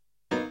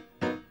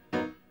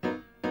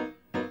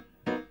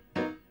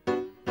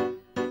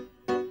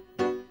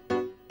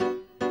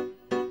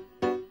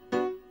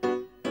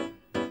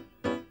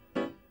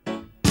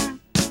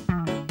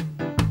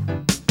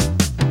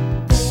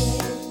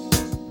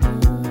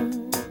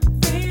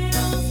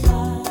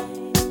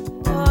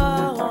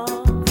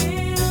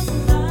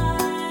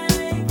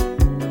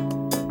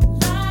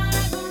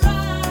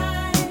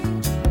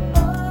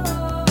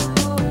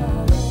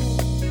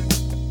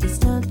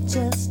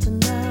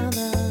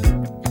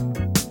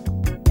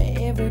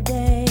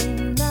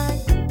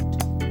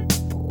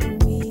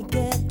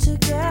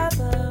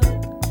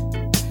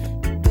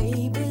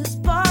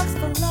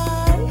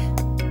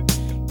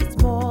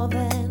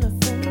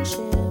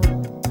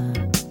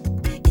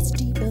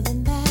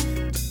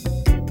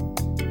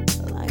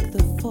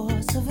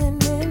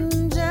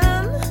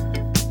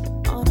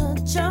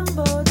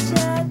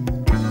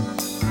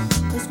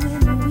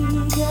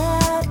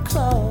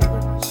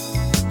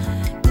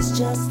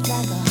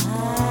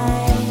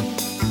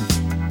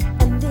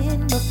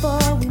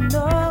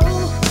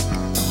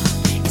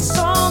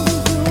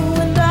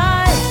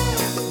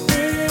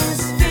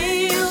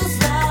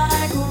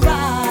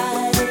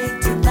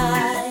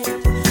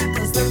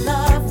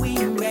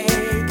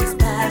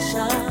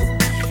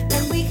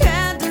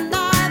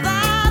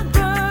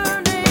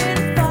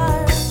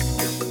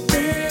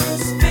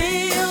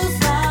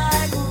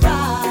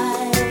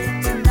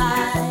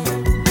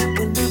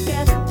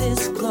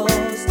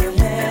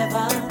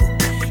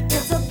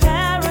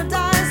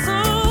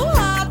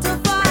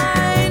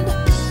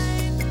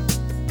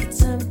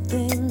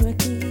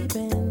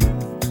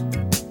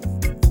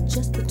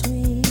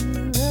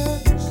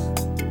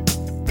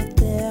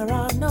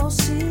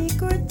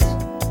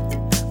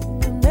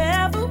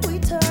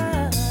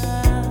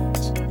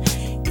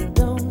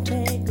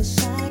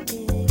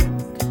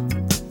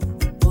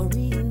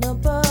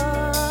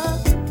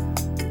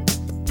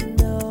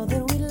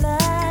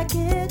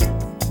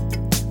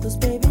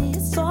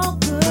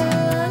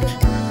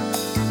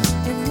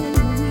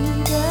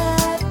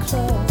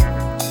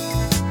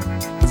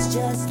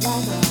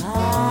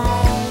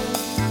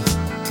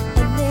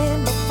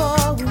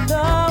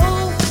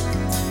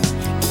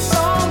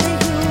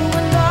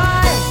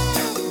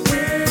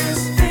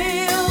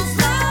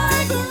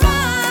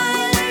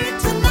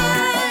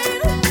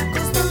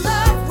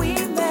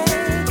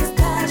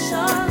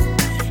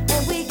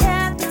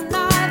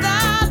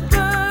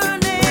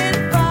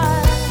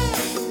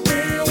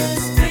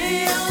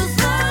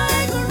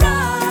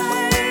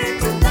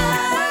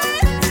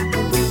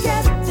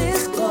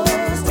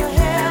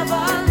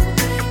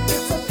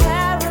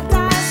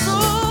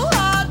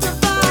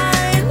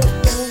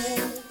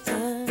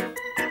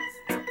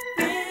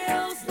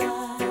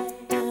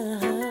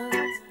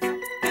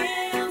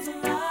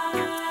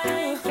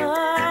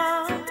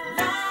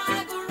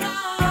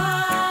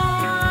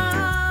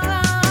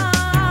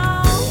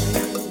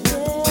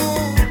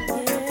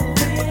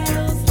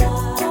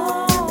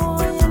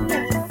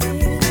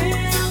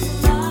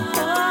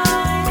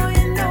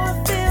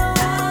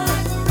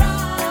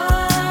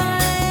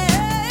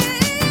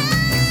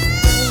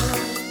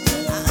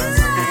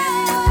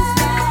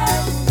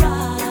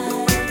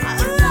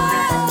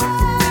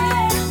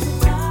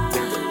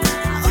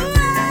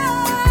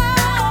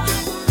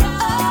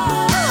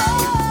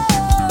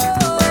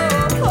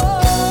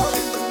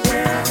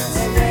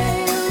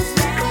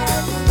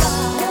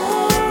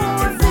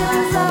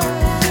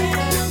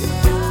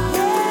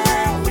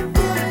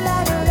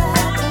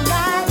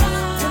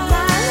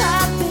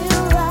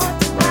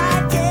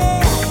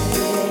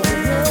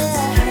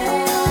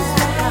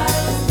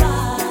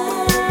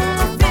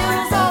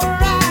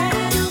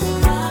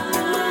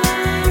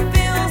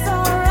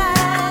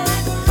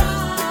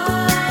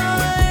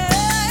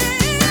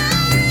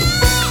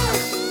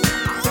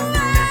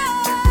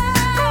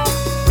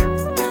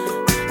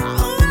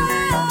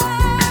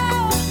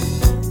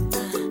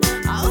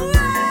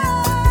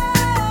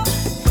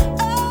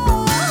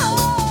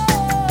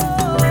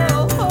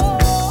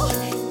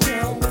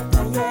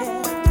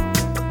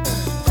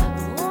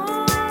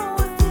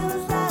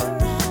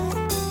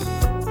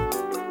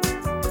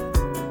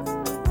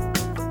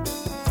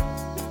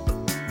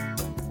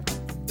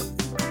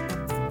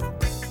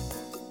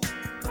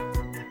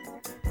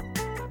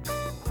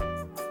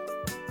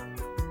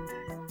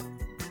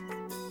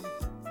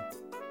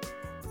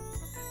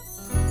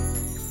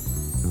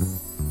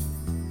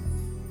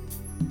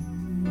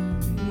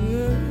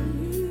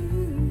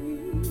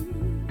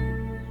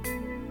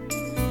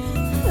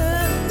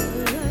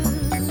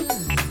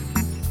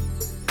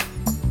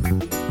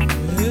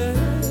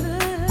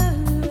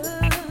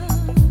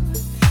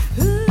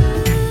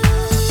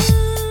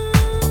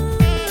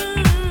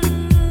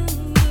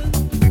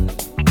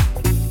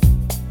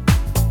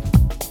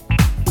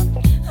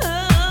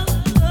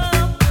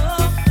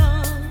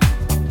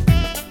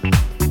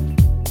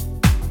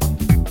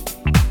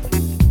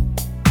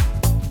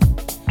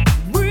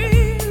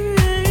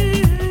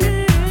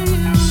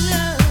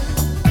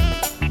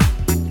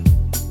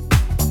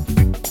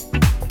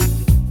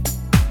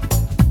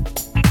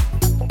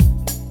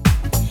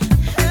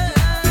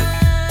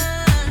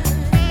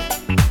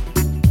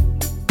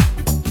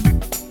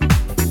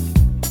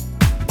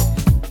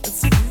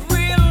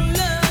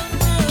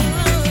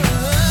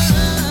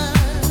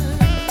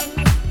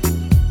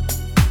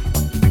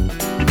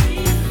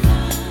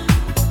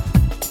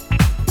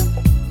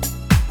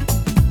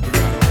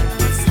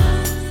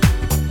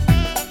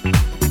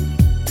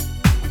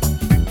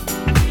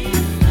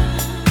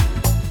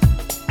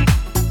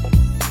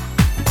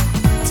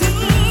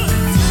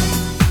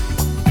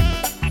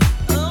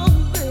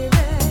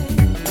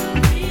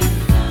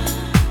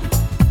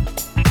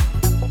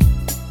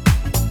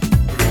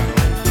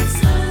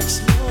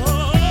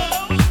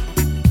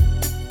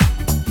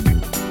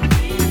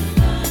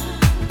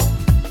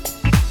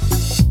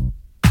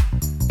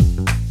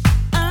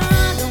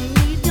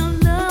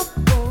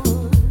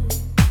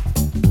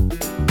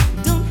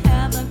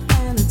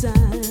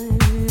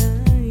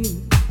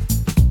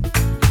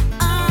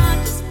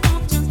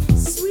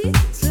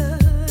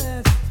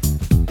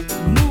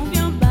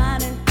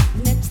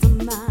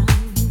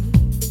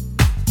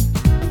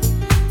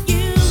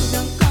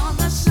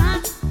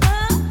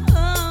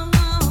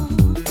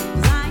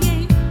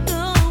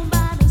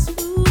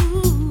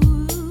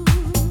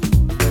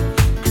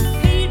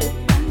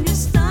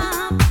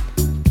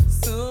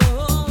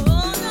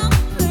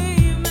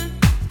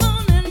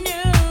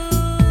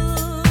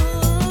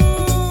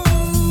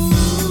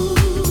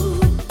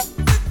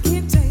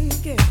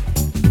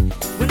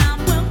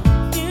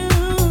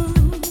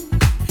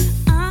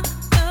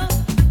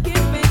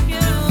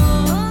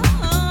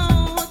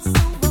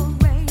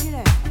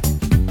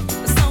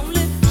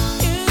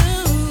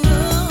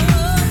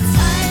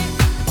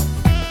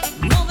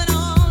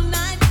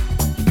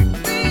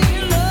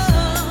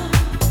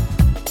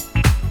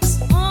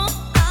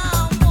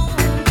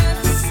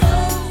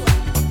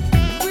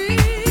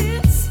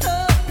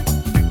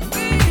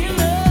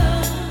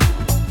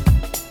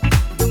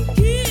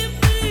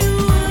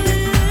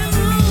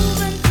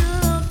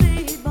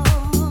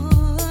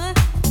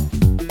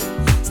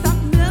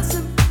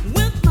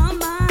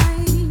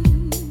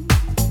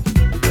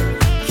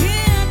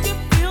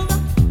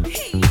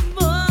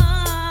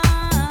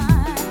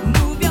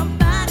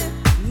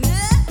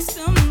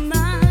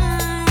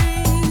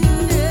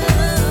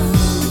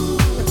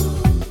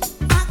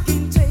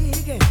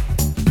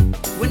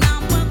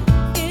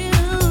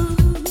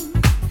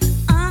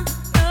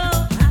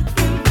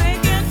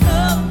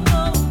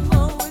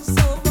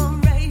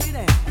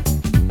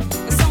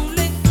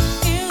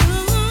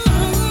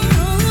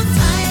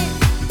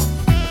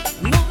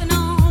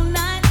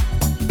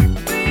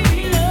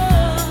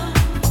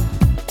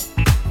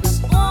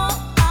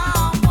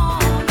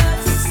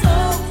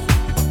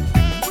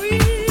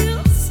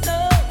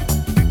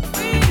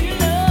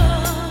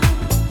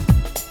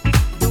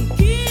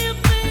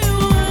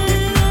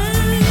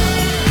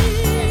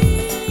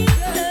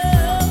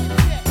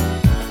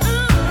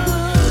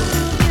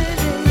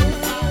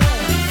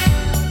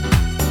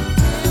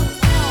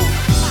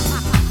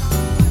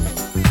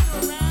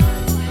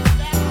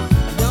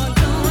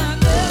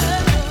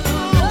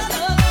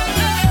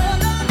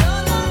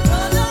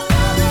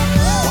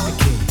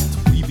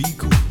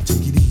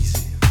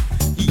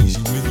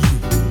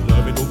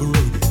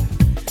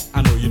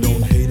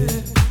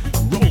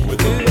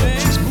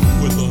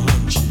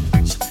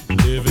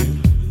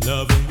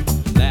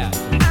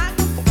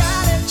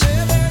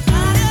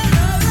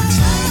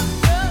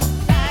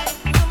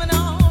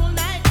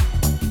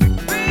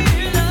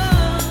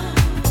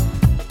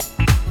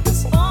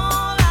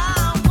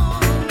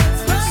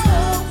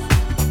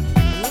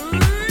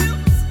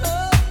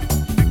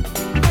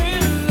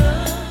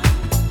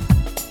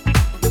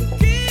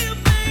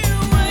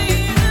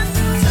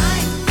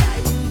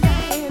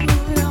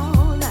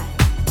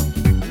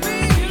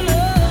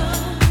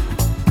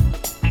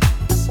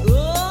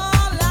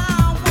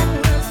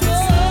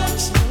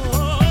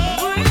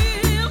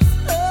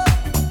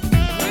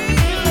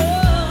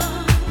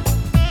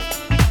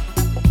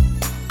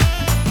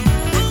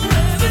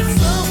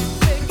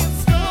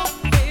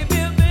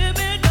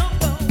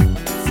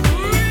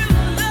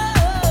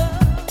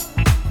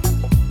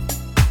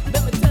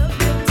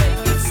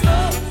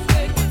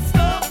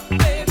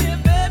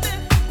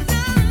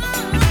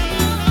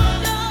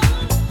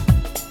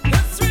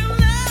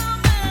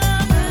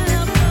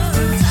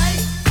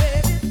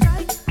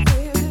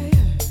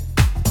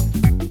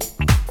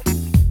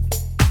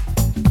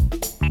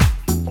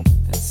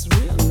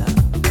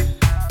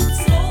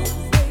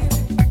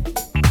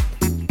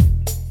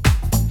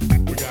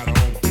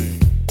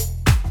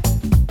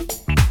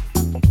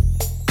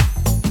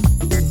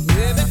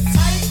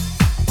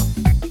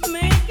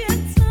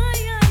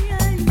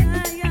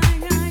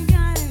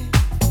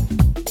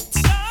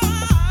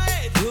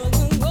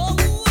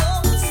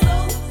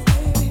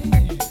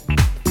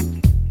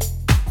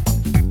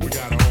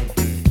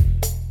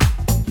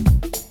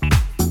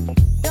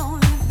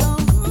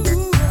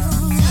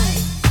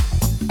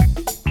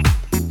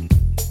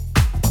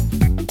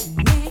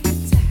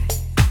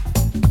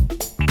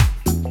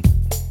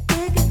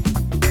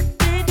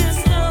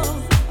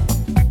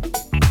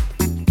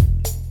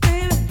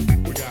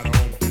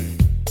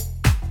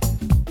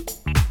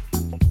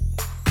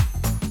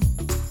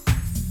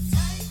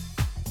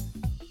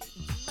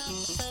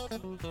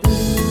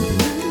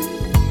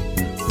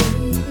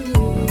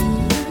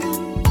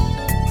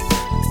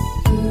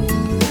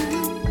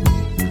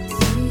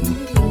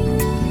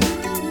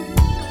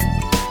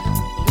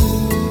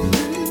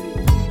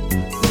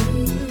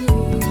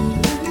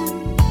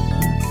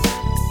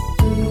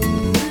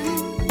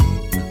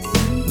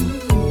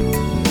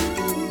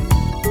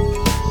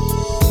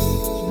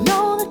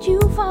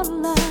of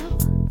love,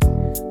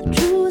 the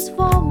truest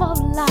form of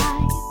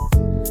life.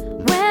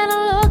 When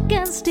I look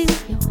and steal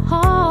your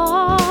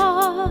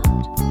heart,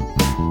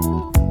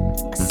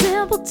 a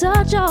simple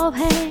touch of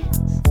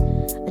hands,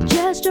 a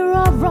gesture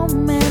of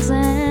romance,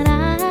 and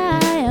I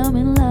am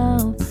in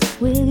love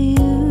with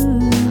you.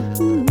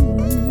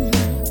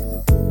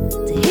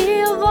 To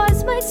hear your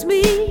voice makes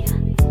me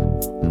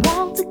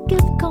want to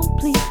give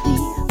completely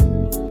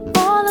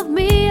all of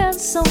me and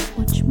so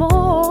much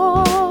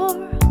more.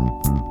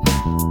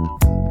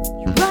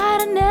 You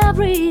brighten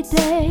every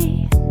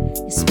day,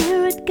 your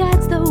spirit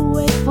guides the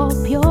way for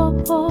pure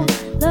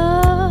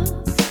love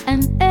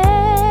and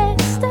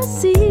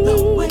ecstasy.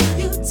 The way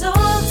you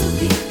talk to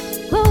me,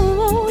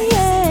 oh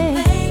yeah,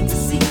 makes it plain to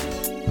see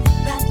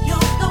that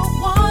you're the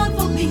one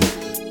for me.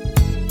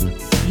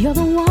 you're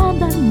the one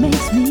that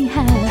makes me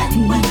happy.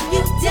 And when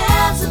you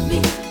dance with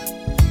me,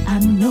 I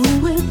know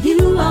with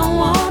you I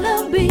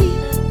wanna be.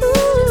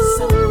 just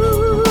something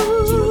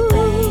about you,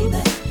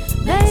 baby,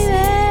 makes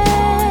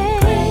me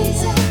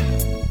crazy.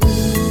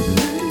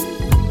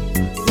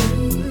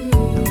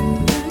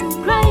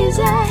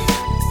 Crazy,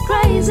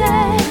 crazy.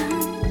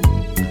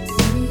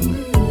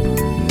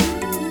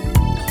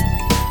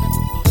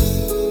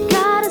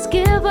 God has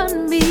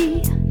given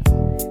me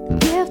the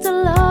gift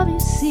of love, you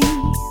see.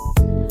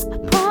 I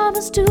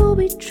promise to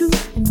be true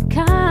and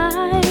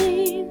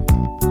kind.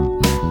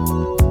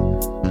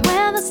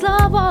 When this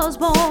love was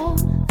born,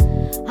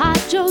 I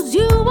chose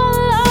you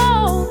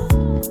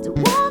alone to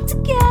walk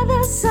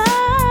together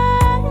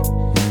side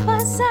by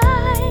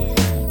side.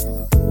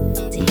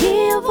 To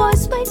hear your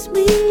voice makes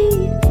me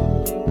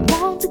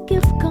want to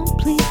give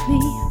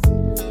completely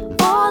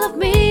all of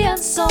me and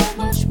so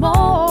much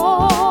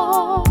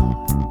more.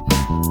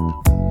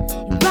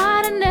 You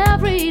brighten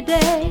every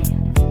day,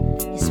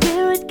 your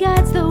spirit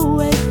guides the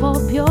way for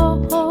pure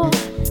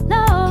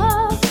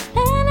love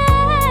and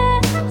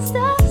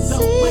ecstasy. The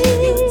way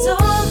you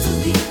talk to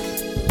me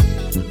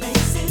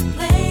makes it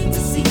plain to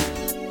see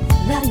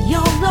That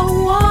you're the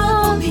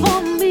one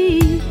for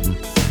me,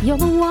 you're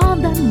the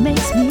one that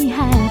makes me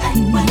happy.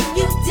 and when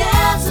you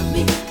dance with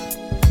me,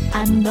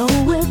 I know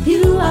with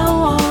you I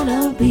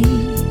wanna be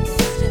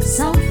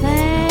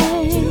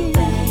something,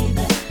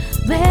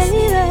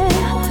 baby,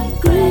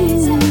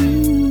 crazy.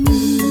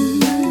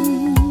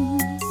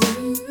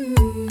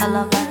 A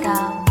love like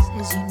ours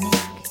is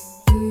unique.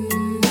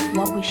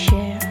 What we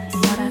share and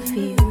what I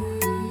feel.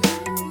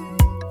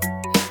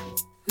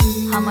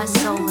 How my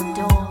soul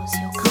adores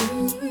your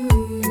company.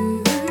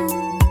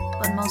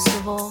 But most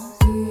of all,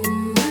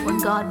 when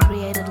God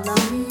created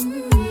love,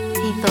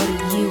 He thought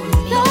of you and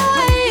me. The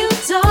way you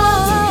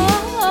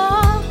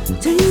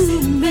talk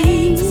to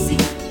me, see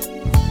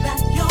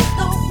that you're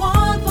the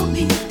one for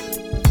me.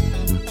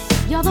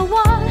 you're the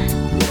one,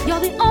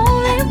 you're the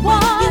only You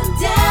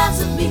one. dance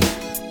with me,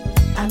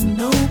 I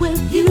know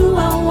with you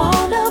I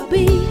wanna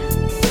be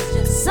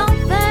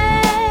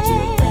something,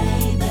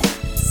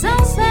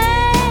 something.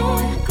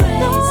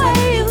 The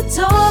way you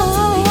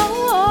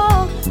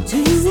talk to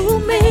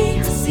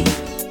me, see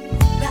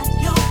that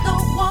you're the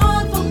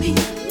one for me.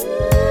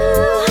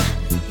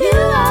 you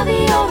are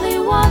the only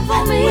one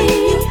for When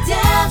me. you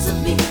dance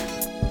with me,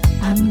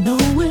 I know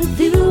with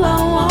you I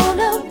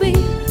wanna be.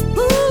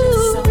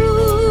 something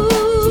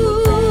about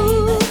you,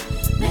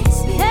 baby, makes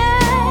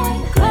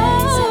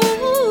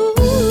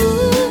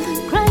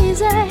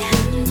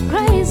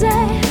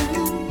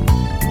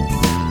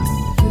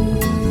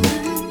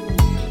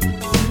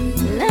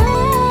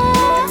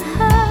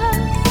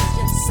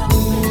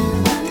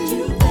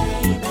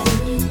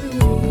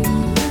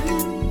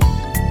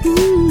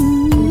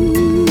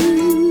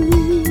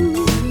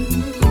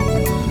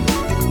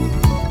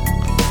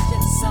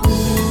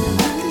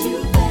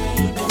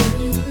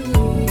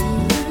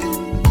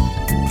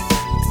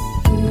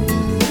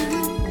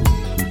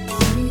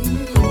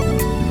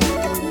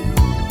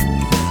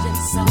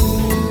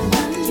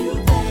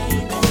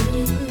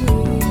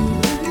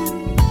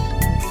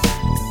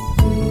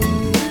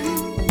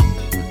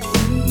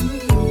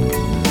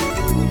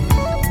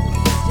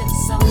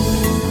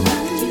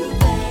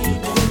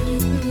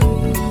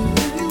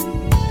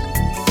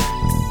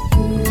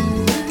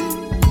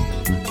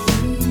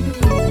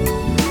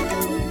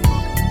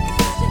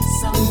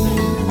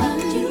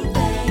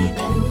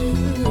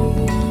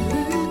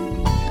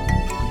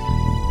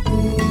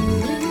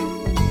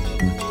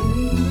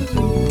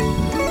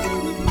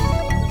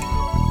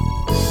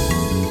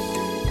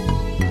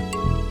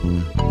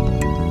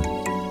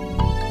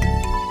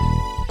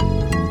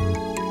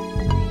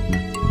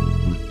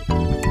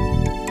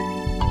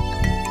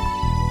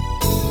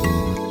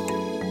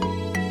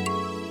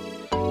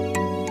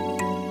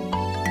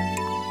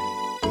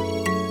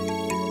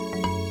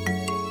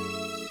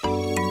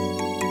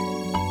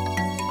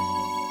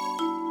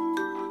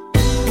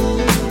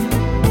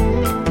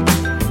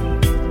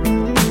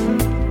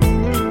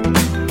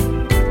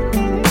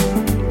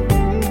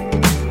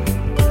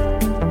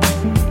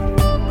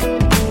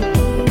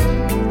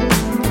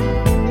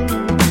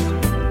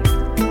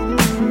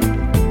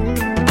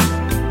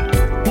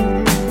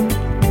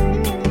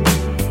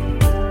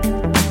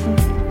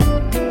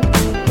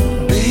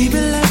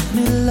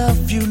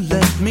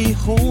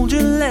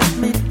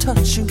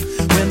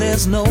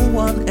there's no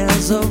one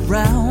else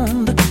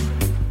around.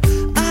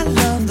 I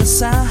love the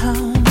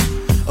sound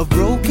of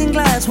broken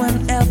glass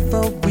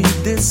whenever we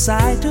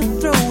decide to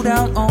throw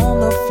down on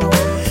the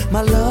floor.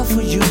 My love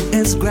for you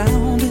is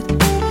grounded.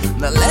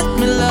 Now let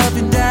me love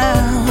you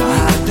down.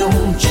 Why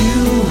don't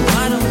you?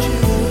 Why don't you?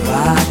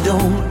 Why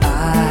don't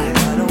I?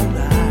 Why don't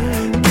I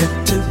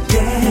get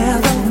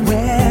together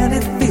when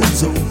it feels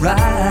so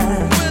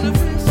right?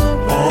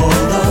 All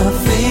the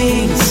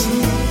things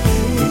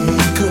we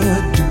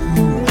could do,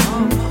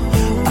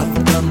 I've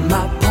done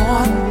my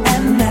part,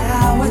 and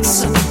now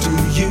it's up to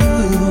you.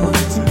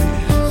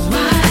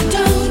 Why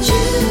don't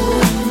you?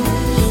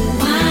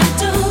 Why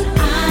don't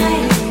I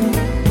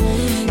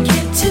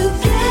get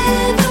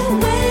together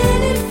when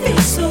it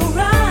feels so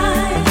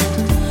right?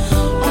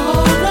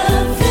 All the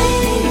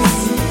things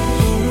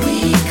we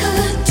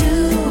could do,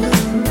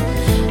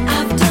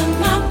 I've done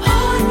my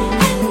part,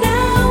 and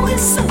now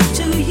it's up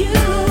to you.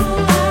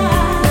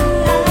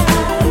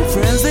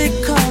 Friends they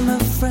come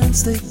and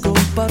friends they go,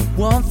 but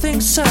one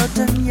thing's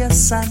certain,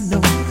 yes I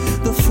know,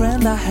 the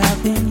friend I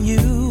have in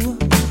you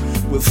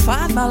will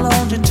find my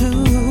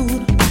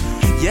longitude.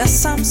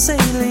 Yes, I'm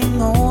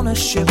sailing on a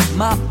ship,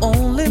 my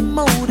only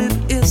motive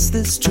is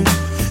this trip.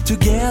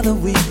 Together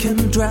we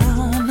can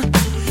drown.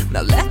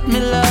 Now let me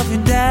love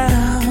you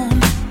down.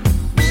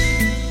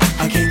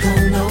 I can't go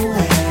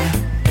nowhere,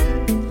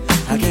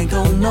 I can't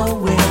go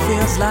nowhere,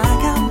 feels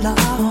like I'm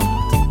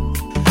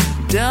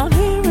lost. Down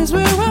here is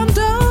where I'm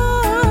done.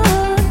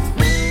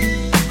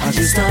 I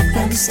just stop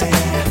and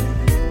stare,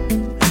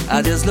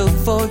 I just look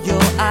for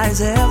your eyes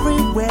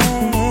everywhere.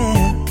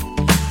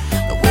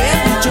 When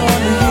you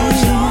join me,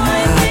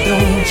 why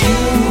don't you?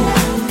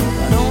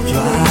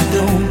 Why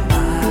don't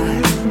I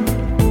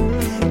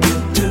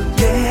get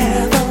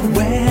together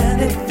when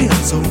it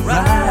feels so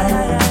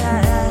right?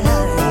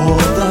 All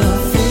the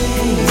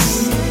things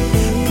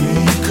we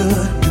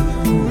could do,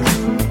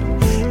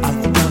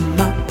 I've done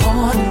my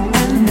part,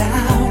 and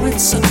now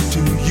it's up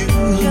to you.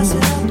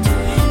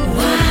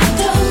 Why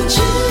don't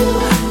you?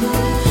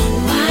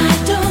 Why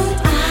don't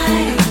I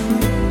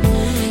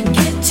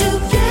get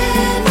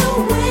together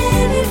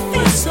when it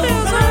feels so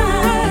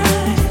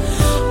right?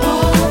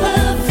 All the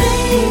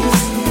things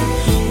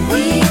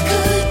we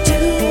could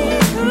do,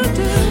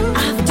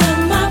 I've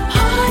done my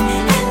part,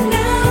 and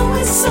now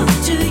it's up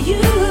to you.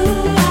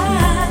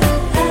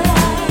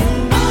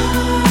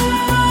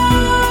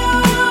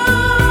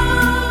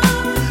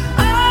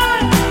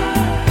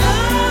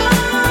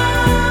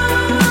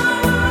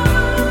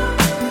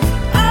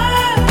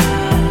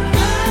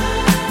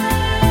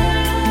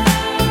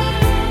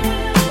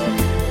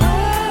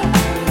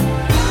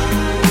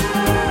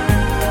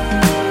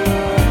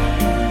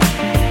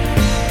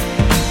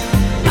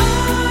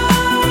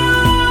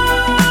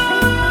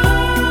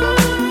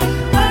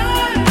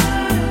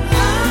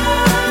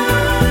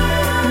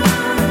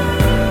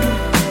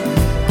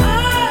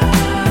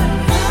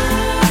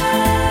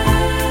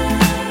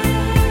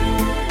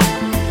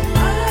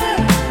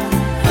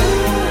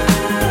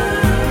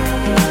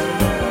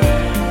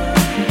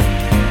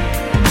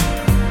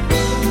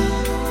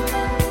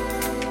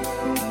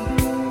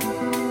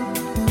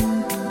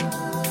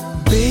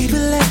 Baby,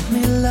 let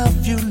me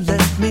love you,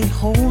 let me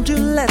hold you,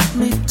 let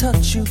me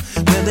touch you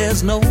when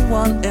there's no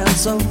one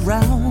else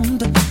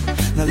around.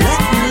 Now let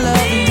me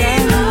love you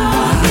down.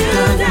 Why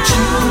don't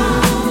you?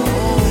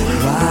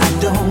 Why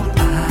don't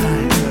I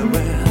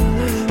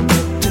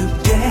get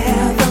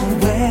together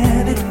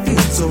when it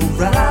feels so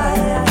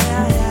right?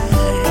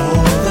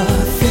 All the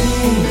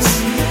things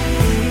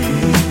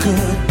we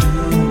could do,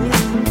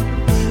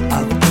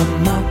 I've done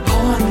my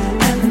part,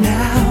 and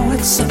now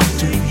it's up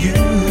to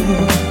you.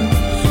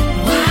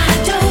 Why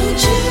don't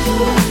you?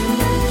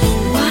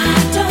 Why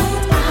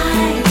don't I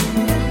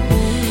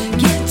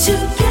get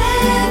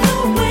together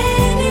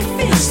when it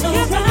feels so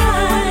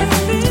right?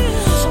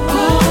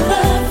 All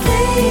the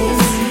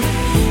things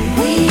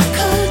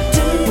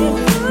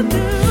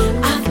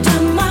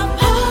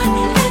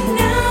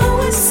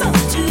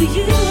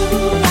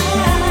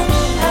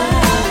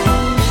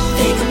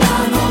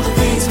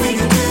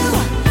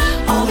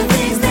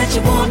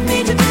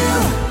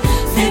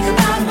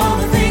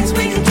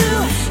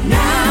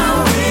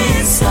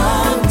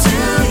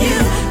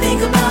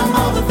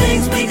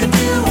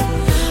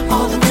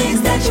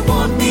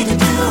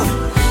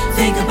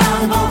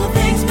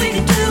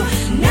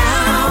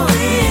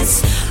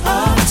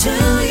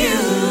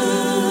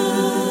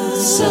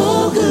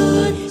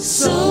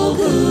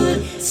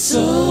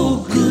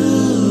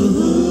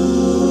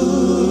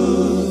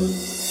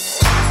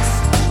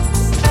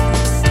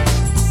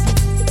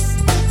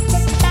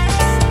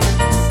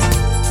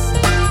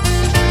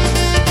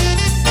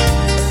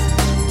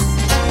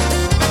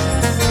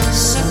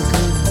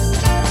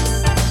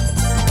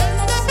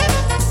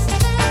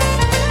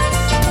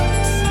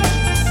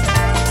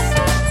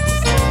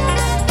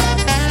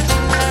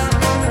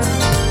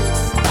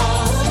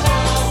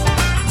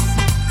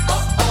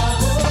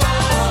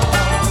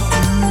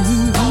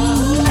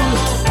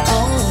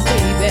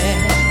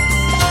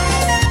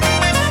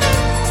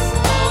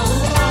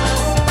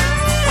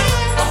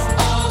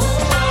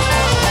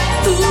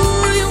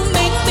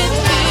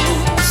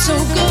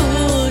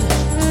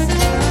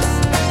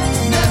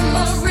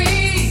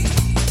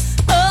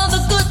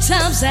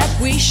times that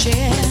we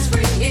share.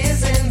 Spring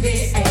is in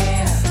the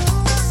air,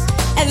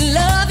 and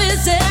love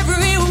is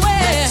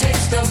everywhere.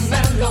 taste of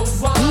mellow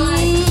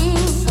wine,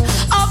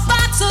 A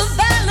box of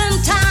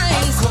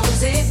Valentines,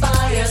 cozy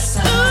by your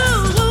side.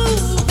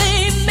 ooh,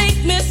 they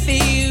make me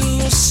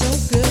feel so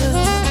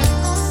good.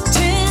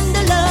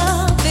 Tender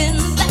loving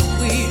that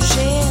we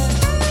share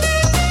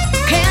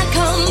can't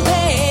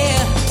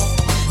compare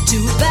to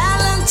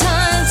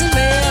Valentine's and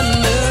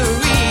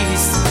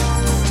memories.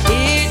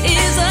 It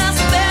is a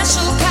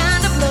special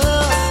kind of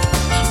love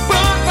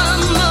brought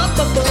from up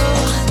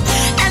above,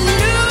 and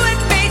it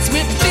makes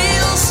me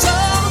feel so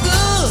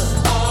good.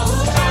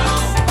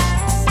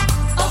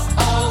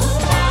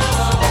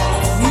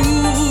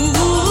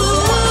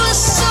 Ooh,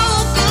 so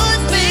good,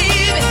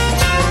 baby.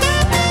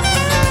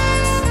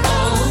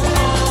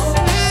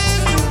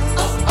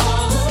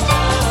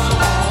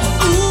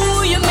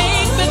 Ooh, you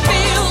make me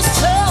feel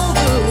so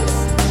good.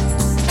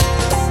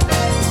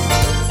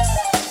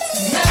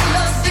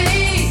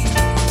 Melody,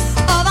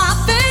 Of our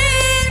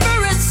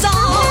favorite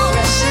song,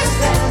 precious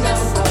than a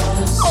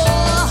rose.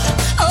 or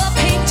a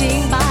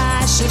painting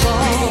by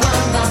Chagall.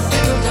 Beyond our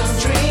field of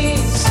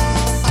dreams,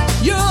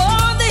 You're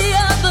on the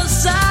other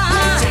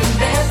side. waiting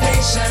there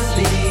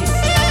patiently.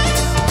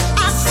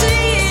 I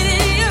see it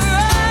in your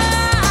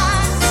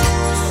eyes.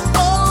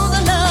 All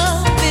the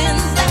loving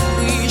that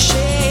we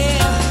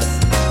share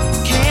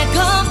can't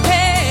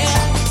compare.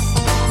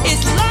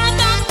 It's like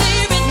our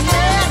favorite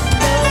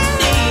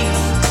melody.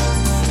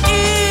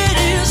 It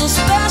is a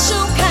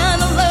special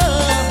kind of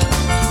love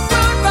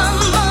brought from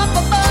up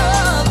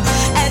above,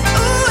 and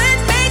ooh, it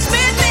makes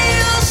me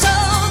feel so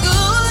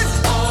good.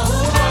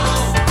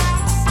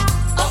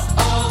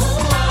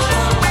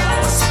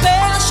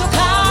 Special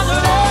kind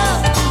of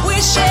love we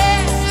share.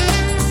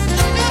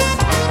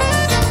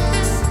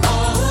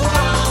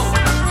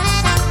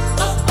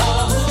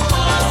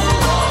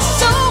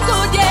 So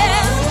good,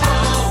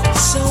 yeah,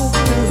 so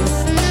good.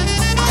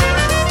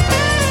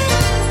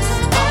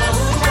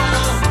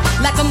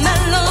 Like a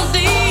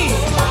melody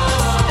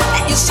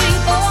that you sing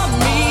for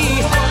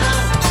me.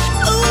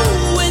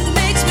 Ooh, it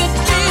makes me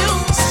feel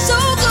so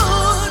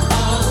good.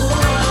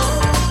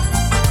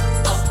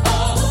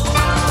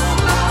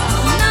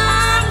 Na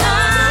na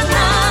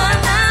na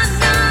na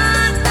na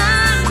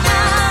na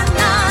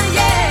na,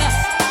 yeah.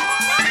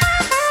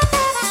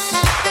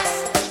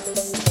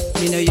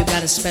 You know you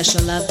got a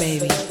special love,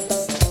 baby.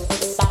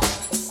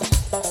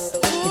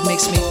 It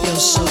makes me feel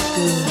so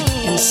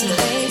good inside.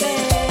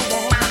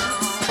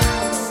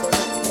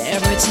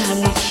 Every time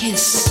we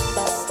kiss,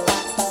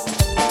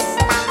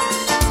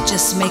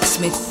 just makes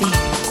me feel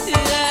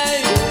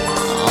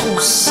oh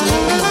so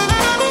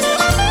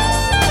good.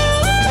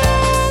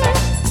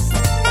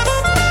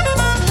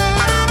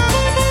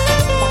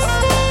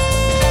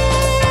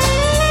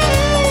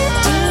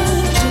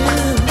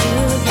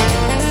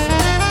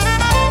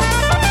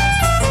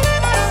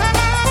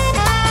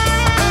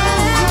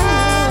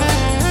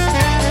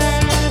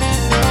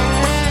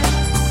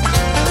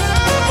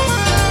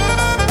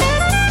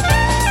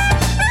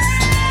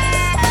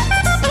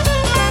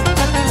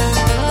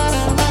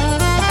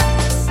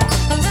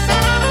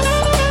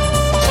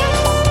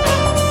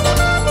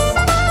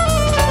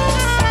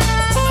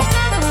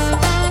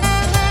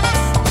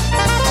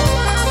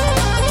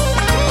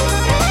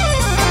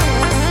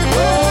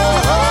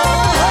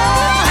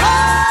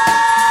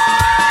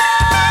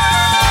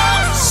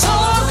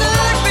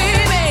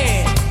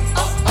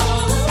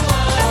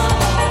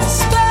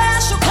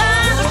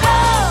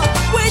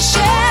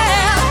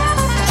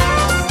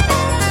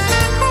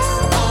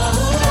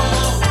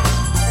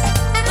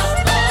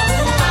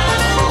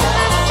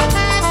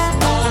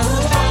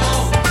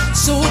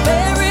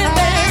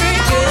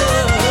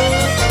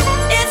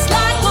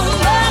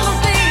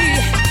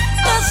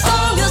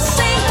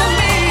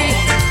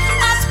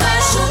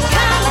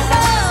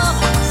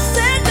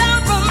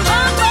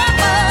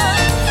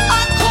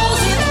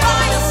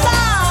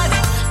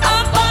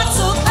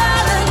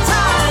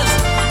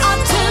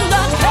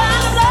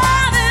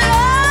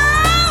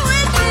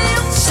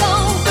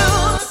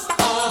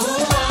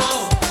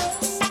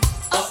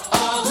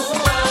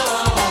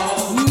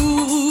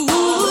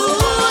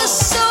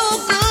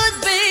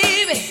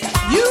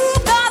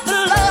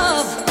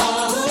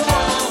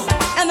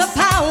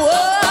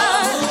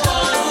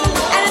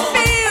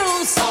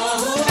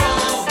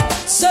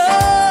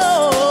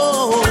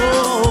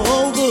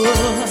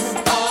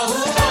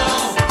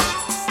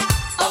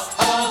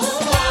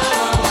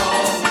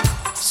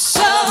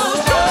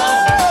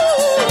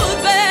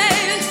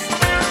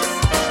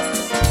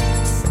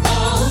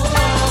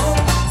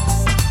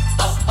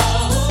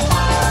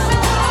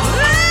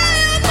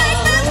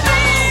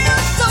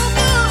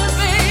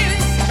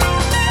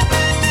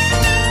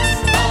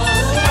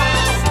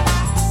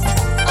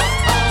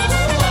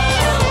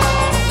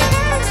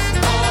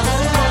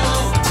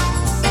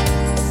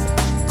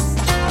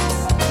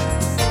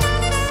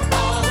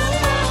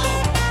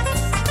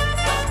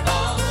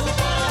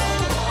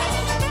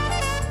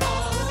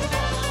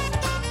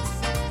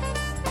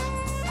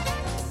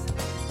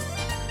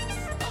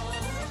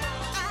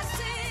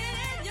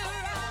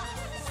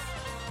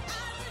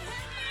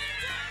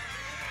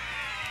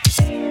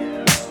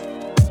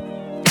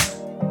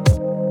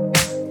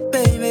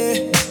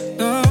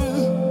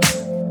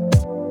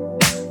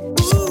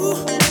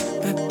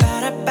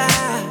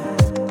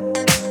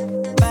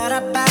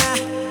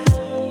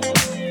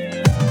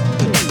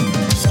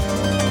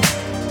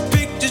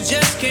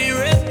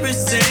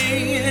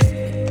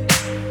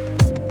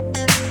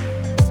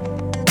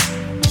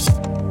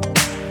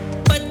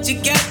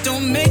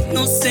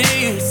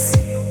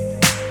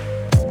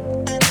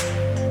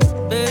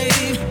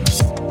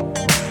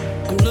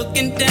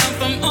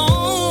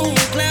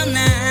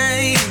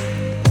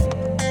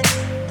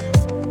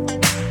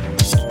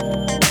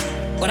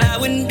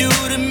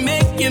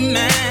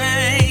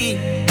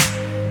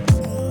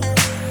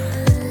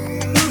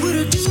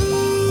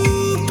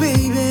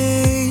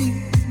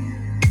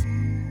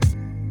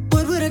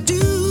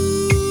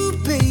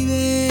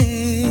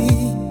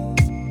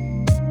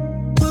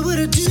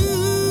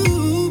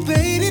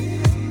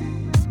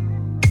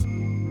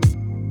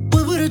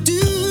 would I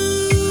do,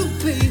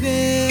 baby?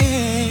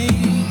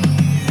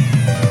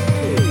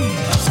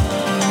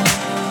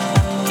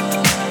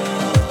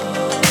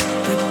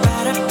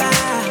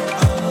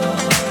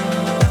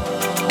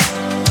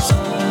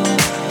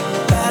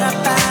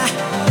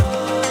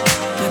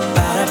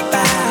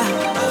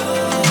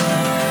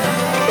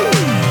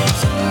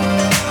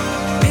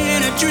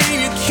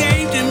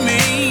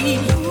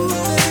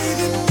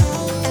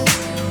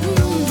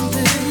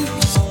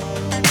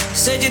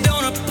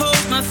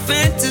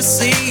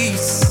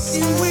 Fantasies.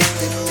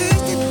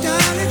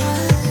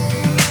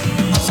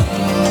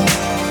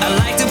 I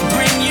like to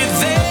bring you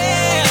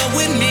there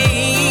with me.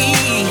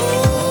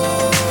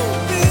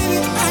 Baby,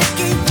 I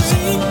can't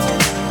wait.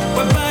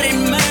 Where body,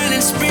 mind,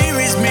 and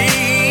spirit's me.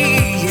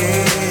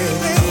 Yeah,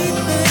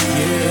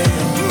 yeah.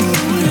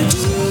 What I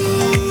do,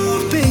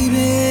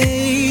 baby?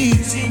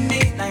 You see me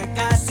like I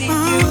see you.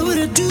 What I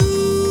do,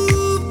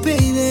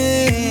 baby?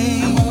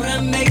 I wanna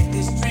make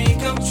this dream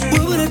come true.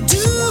 What would I do?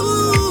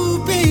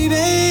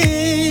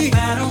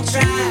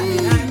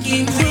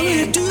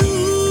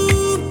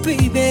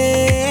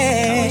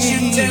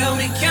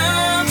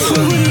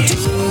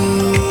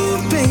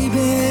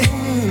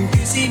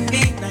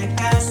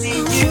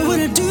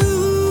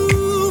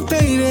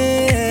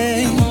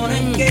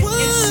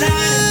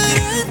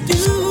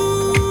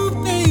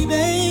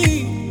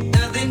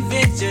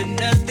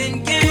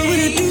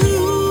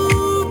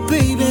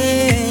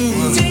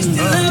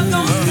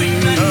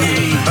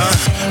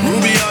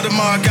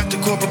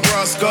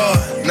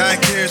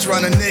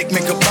 Round the neck,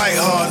 make a bite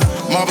hard.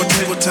 Marble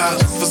tabletop,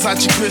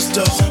 Versace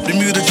crystal,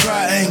 Bermuda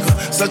triangle,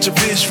 such a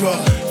visual.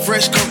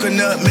 Fresh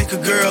coconut, make a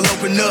girl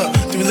open up.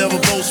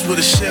 3-level boats with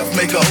a chef,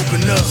 make her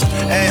open up.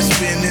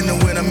 Aspen in the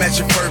winter,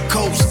 matching fur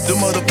coats.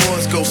 Them other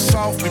boys go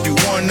soft if you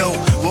wanna know.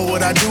 What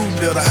would I do?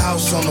 Build a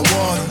house on the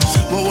water.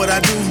 What would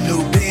I do?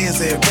 New Benz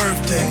at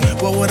birthday.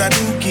 What would I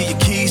do? Give your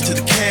keys to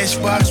the cash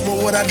box.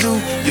 What would I do?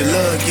 Your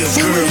love, give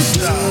girl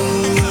stop.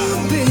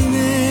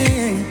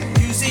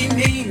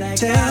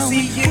 Tell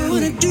me what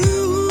would I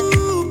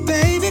do,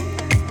 baby?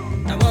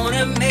 I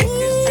wanna make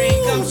this dream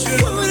come true.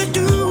 What would I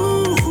do,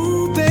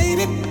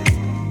 baby?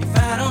 If I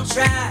don't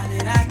try,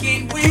 then I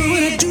can't win. What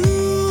would I do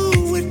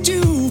with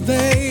you,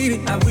 baby?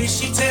 I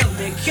wish you'd tell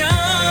me,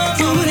 come.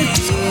 What would I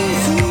do,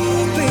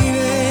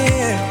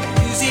 baby?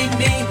 You see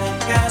me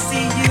like I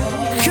see you.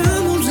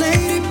 Come on,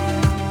 lady,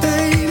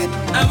 baby.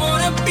 I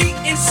wanna be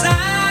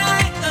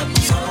inside of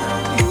you.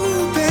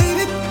 Ooh,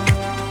 baby.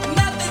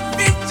 Nothing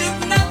fits,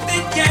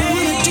 nothing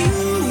gains.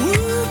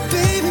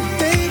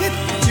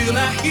 I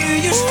hear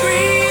you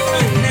scream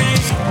my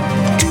name.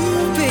 Do,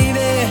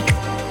 baby.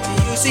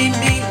 Do you see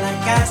me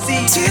like I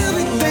see you? Tell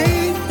me,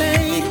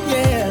 baby,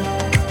 yeah.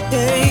 Do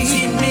you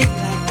see me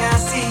like I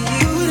see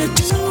you? What I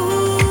do,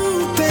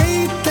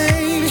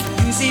 baby?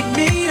 You see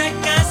me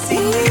like I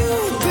see you?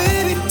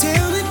 Baby,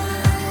 tell me.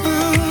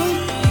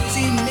 You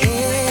see me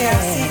like I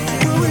see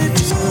you? What I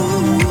do,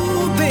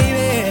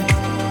 baby?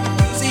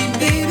 You see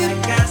me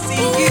like I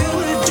see you?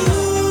 What I do,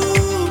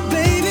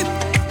 baby?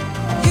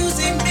 You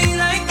see me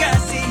like I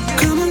see you?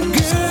 Come on,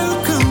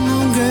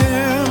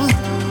 girl.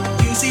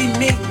 You see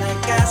me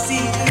like I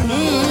see you.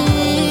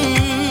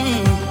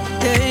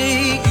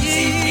 Hey, you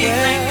see me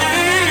like I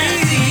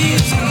see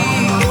you.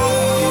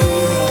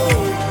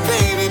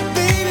 Baby,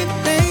 baby,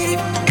 baby.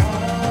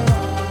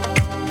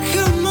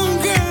 Come on,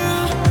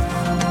 girl.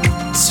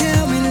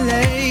 Tell me,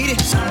 lady.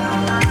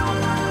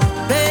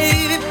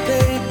 Baby,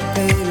 baby,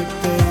 baby,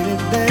 baby,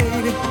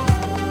 baby.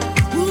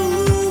 Ooh,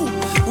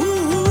 ooh,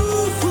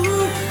 ooh,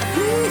 ooh,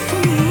 ooh,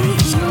 ooh.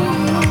 Tell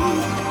me.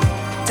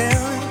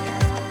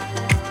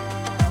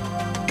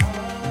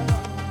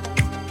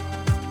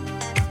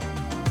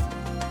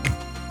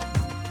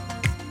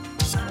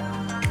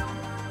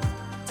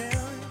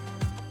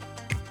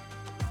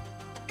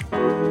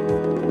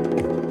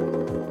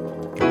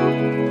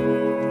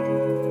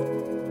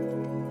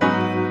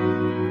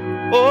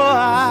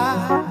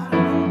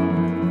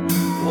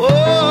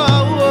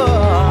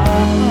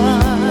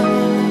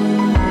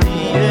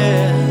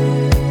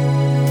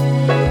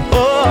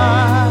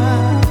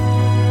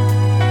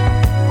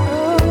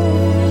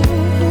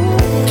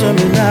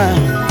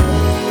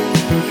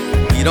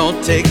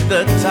 Take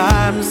the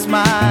time to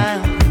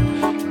smile.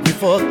 We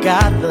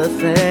forgot the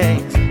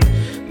things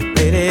that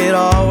made it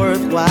all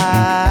worthwhile.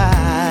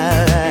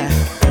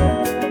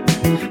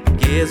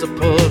 Years have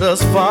pulled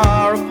us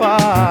far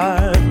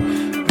apart.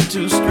 We're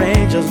two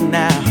strangers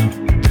now,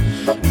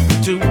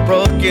 two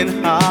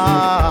broken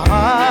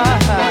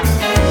hearts.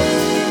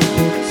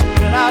 So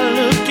when I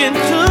look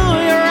into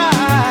your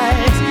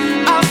eyes,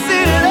 I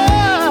see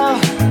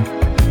love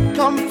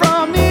come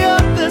from the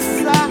other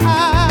side.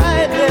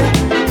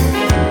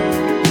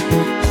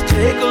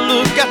 Take a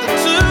look at the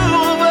two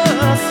of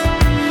us.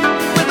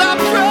 Without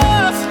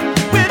trust,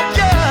 we're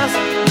just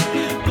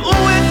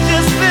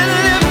been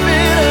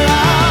living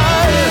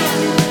life.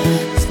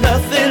 There's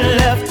nothing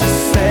left to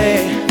say.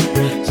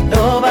 There's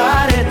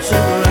nobody to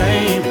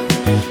blame.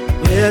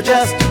 We're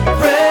just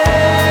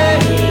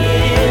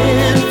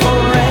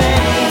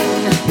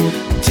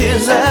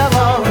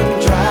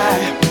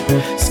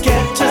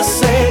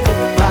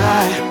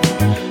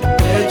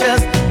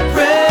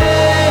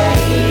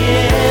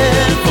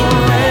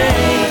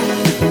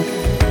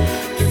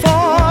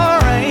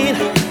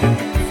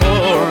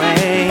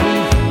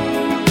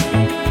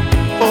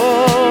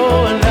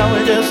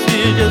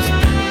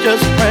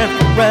just praying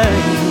for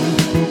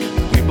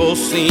rain. We both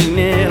seen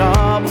it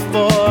all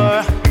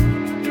before.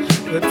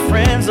 Good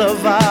friends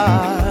of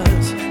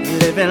ours,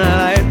 living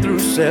life through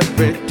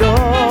separate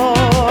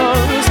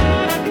doors.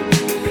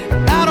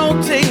 I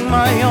don't take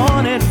my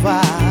own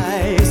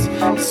advice.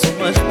 It's so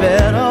much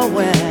better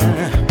when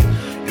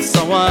it's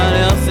someone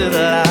else's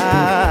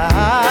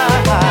life.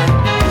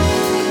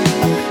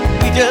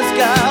 We just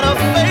gotta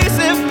face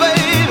it,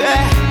 baby.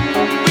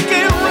 We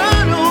can't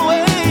run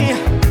away.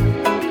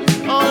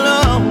 Oh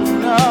no,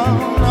 no,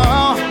 no.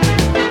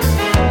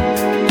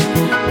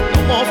 No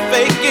more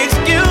fake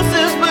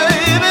excuses,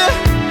 baby.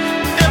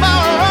 Am I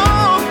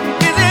wrong?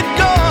 Is it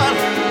gone?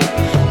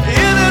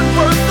 Is it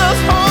worth us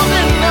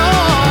holding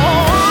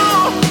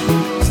on?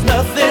 There's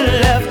nothing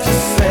left to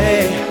say.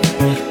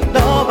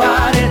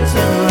 Nobody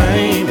to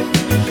blame.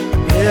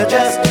 We're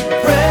just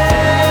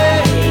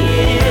praying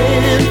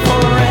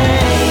for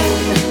rain.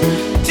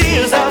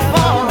 Tears are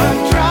falling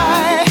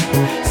dry.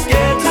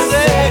 Scared to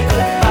say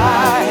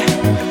goodbye.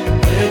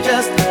 We're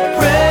just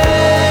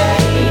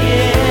praying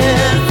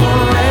for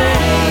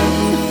rain.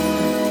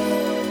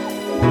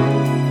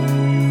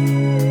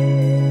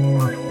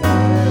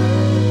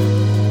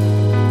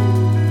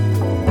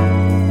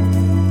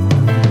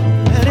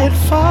 Let it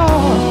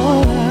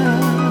fall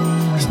now.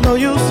 There's no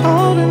use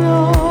holding on.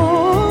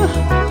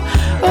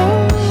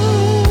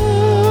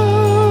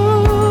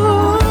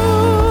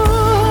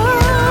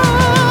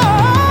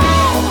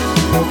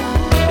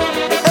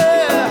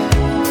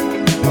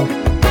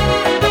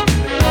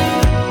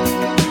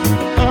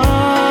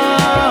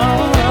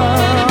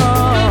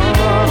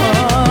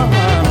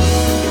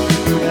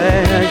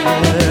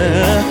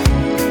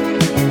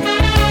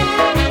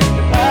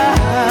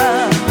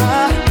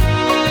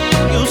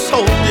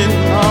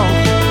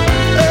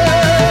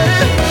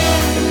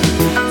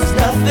 There's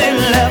nothing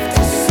left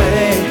to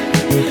say.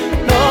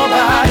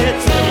 Nobody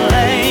to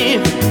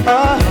blame.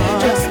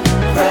 Just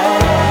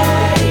praying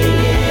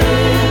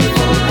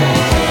for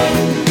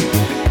rain.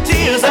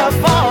 Tears are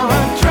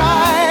falling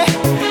dry.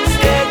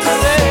 Scared to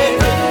say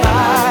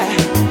goodbye.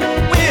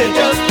 We're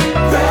just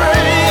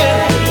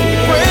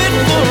praying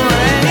for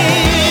rain.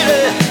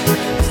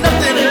 There's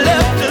nothing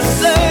left to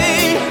say.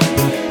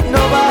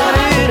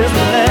 Nobody to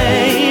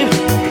blame.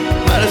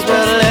 Might as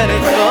well let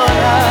it go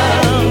now.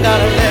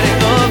 Gotta let it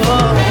go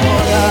now.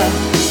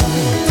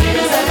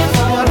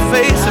 Gotta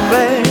face it,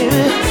 baby.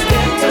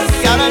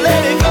 Gotta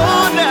let it go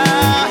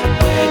now.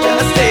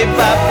 Gotta say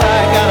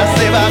bye-bye. Gotta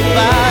say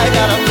bye-bye.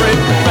 Gotta pray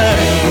for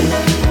rain.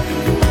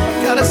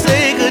 Gotta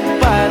say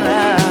goodbye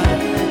now.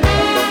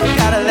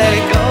 Gotta let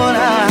it go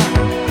now.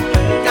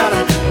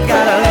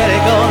 Gotta let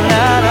it go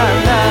now, now,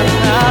 now,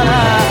 now,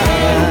 now.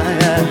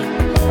 Yeah.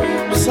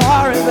 I'm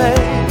sorry,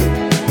 baby.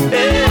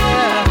 Yeah.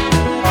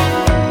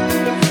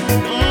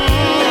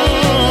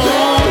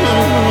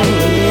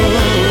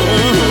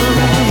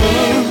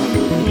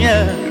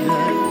 Yeah.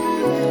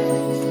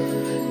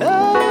 Oh,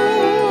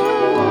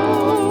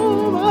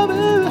 my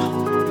baby.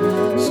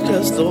 It's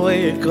just the way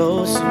it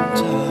goes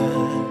sometimes.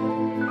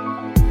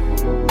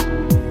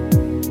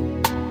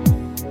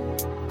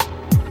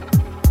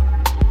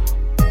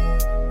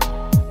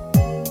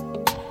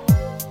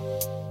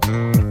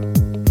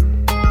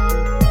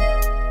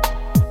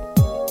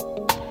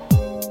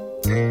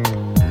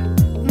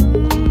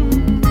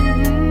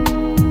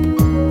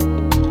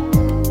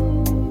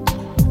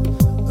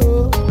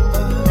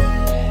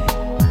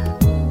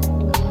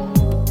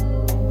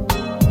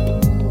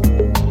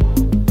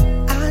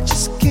 I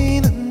just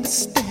can't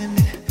understand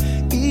it.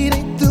 It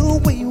ain't the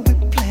way we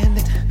planned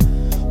it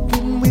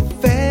when we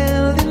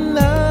fell in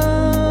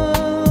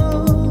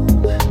love.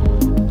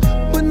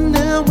 But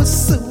now we're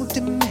so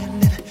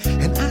demanding,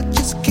 and I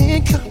just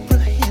can't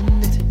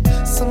comprehend it.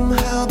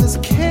 Somehow this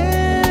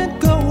can't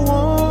go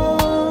on.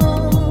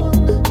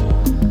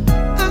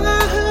 I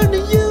heard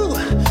you,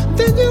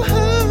 then you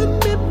heard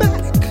me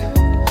back.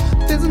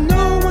 There's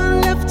no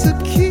one left to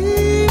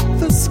keep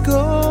the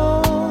score.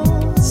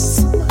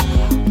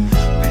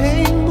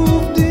 Pain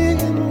moved in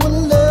when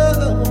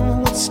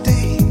love would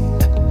stay.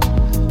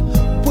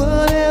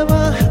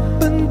 Whatever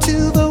happened to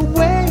the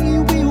way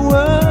we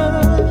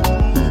were?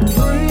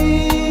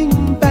 Bring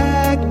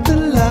back the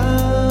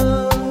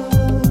love.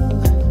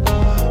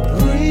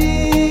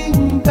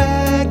 Bring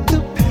back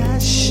the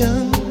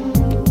passion.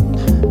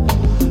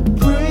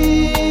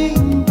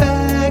 Bring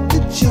back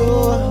the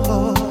joy.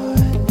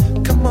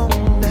 Come on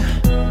now,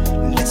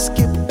 let's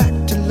get back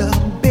to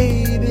love,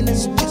 baby.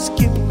 Let's just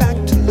get back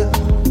to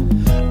love.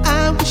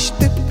 I wish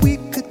that we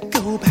could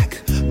go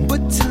back,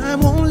 but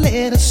time won't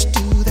let us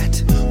do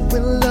that.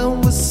 When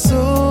love was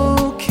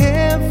so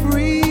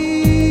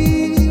carefree,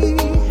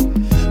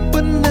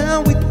 but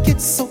now we get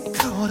so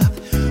caught up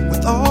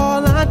with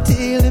all our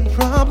daily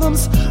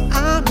problems.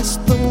 I miss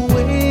the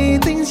way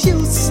things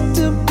used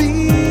to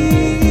be.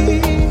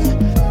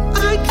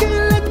 I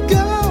can't let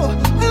go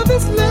of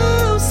this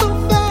love so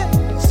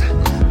fast.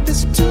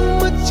 There's too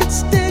much at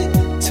stake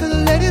to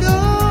let it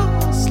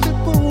all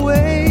slip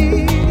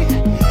away.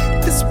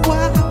 That's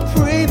why I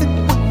pray that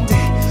one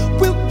day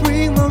we'll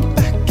bring love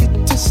back again.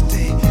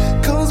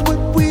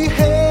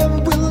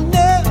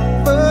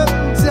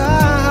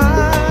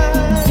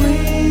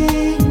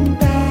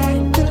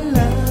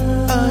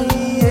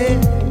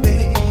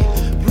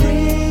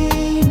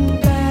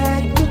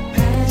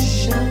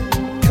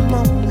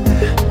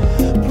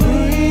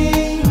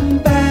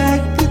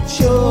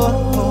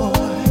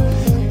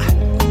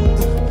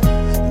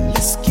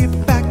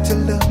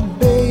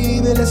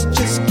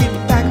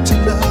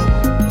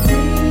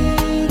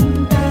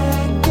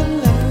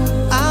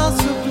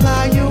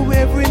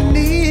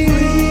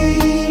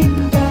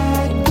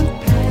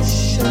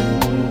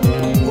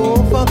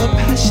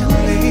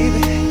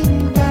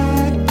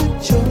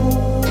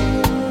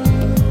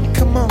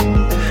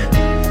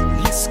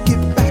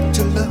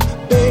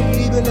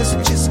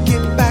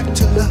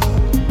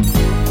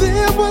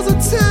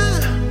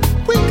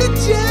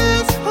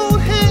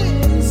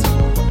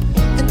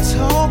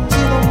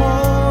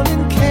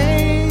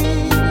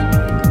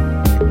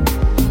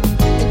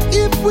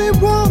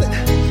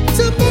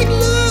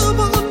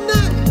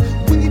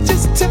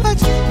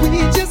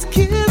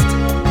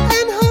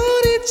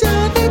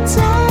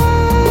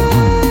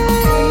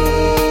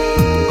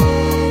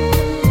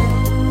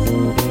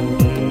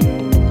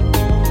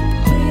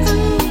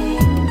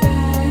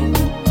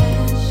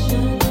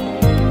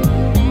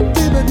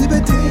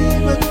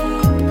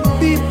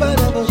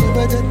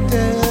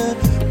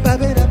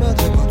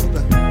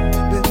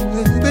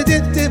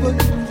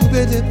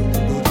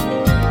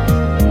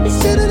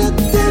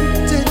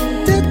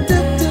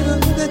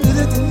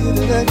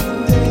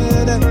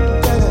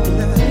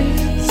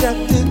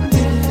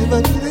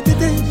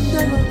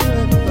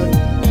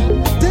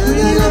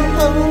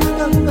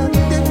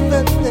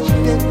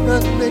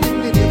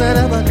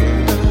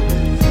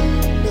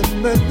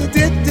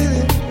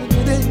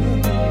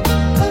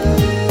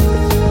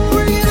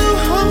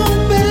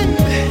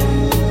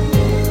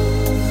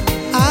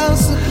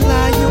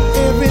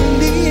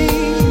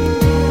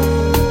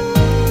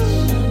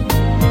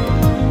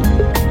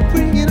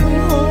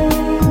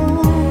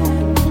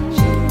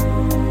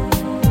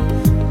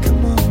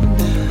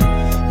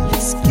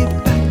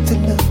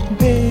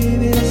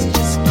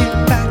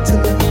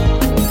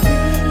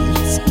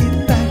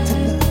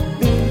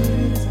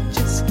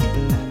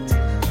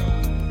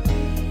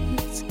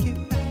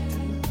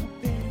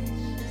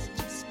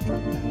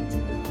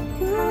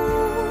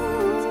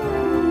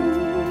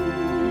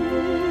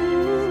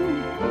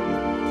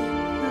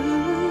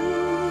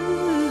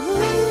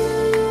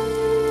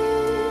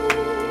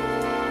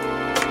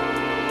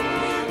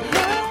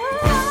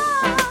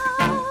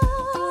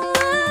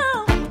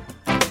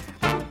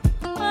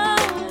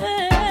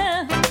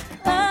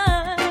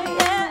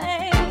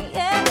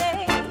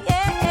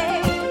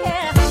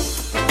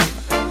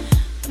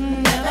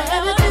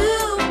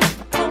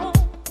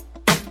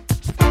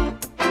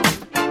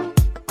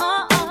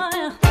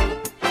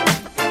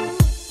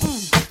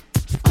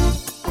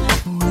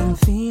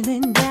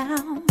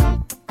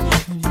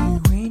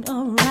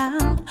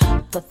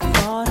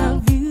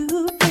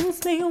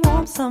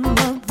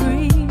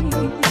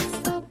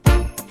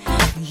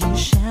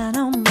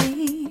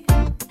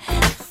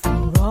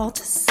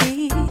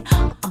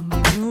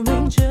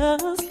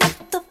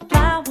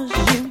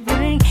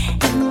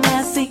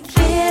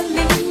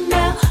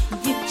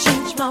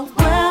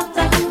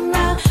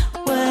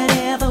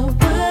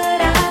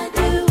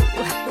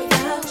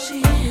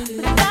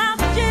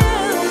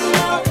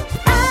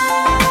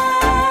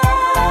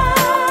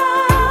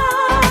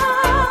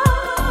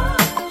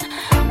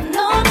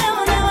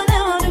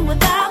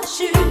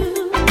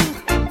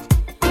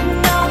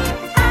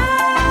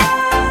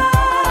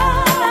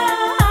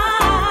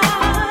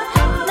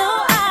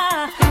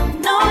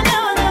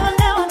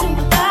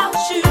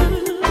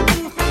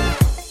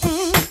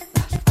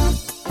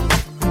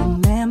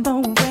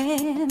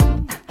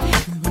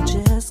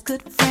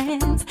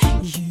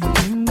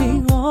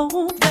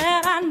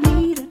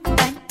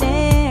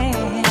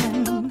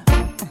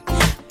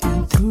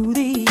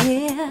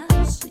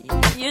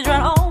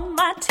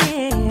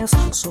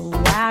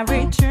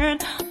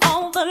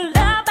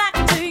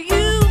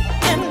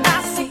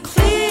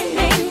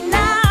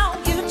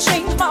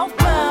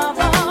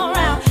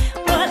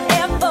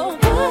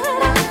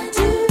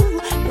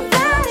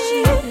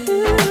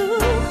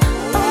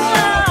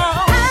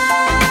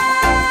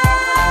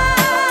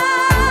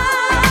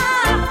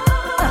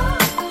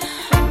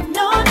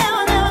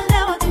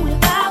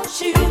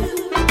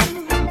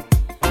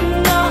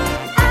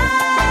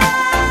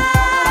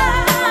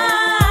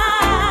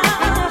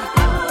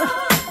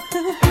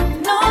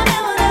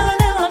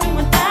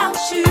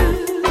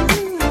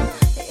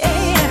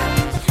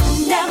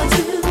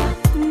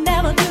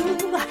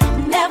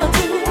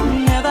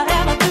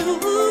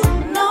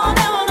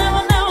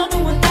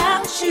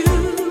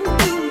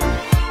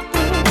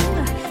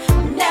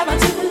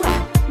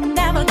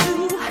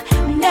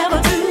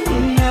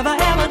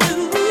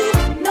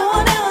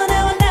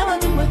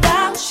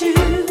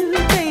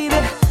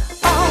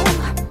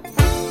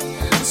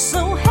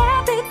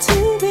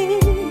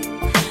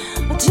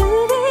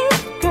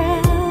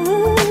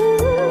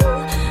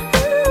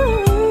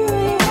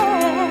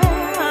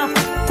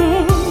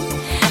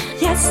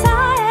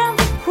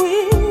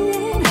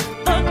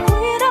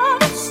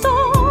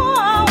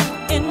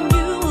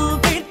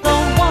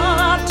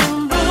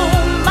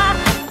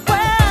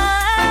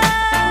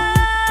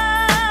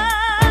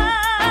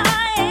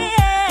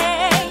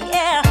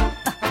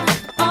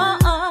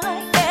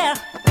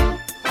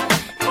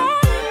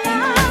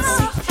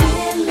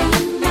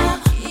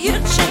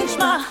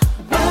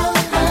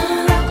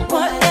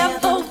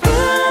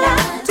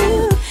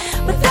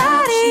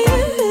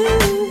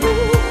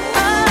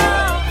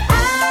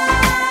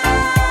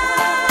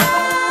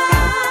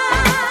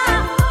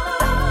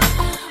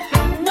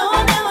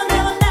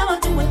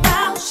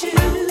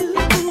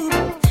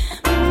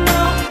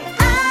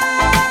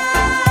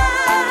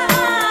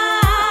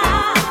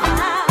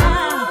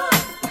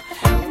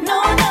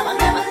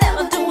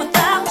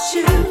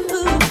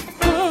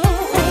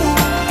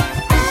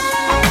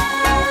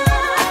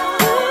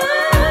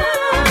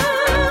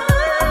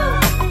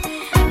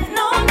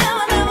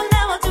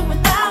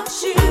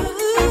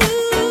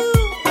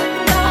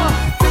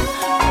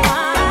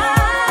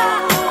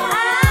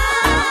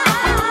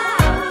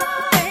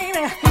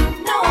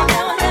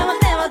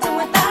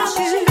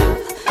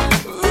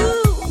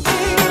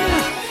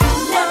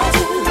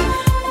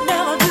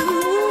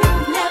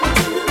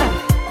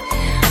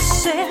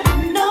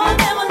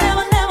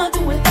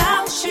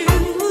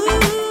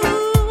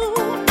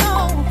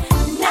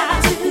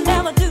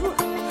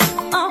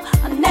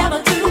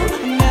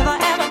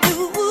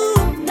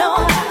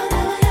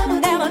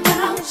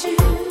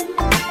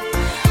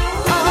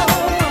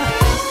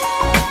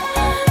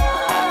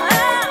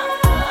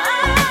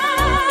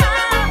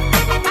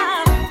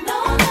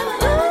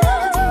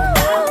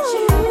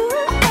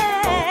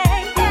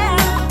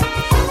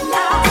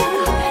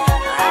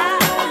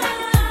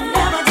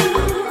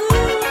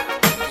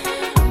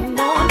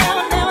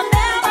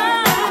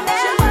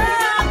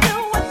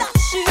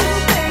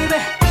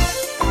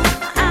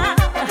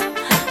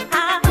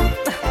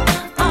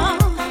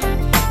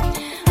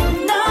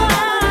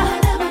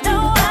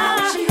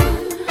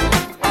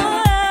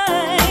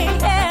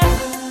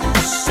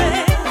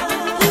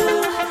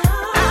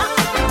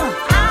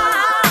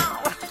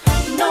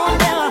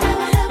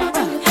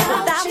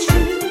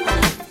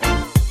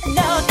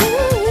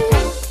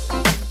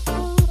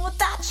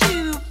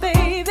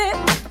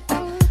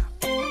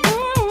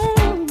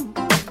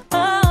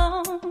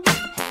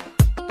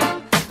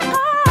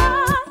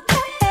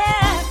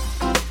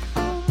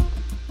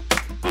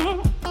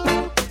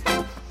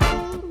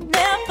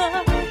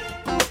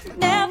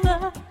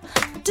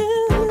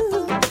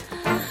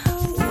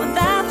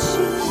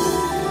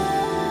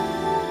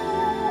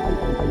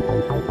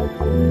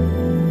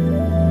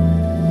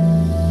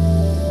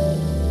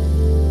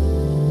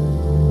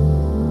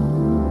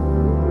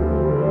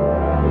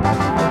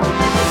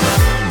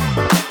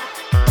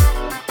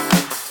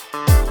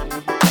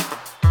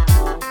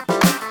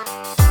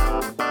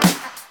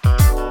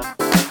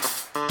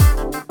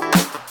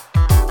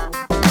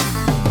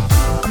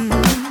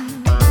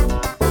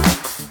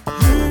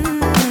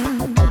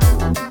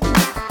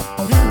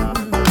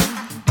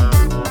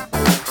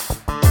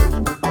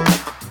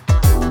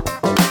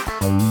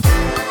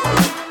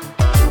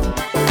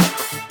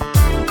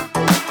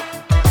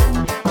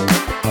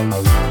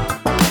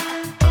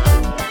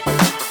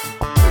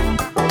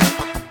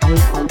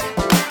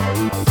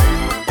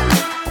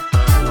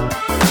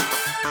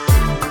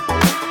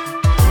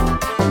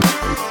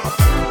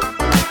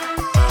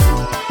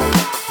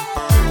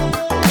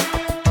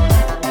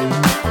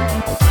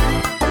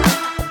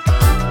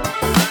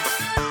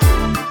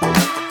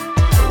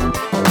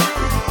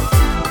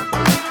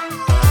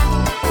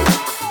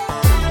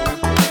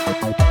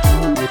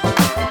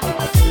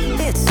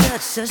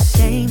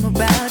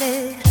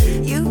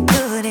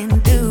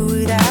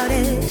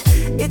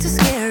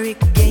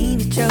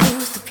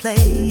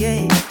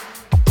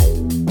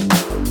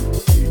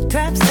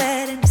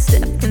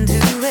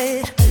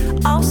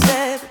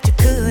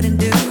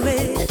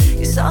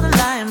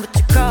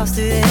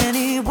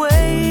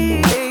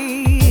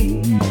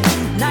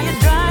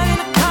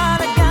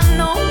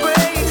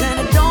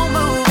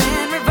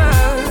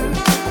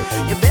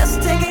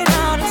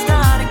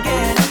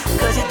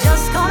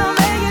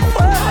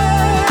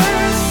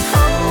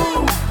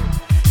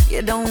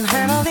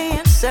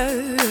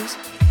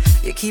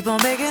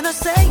 the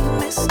same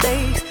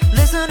mistakes.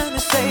 Listen to me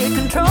say,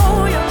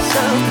 control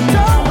yourself,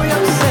 control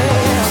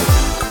yourself.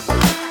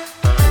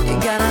 You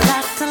got a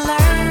lot to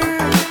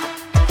learn.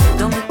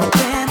 Don't let the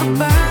candle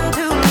burn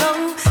too low.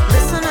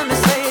 Listen to me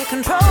say,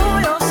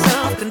 control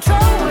yourself,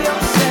 control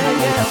yourself,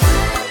 yeah.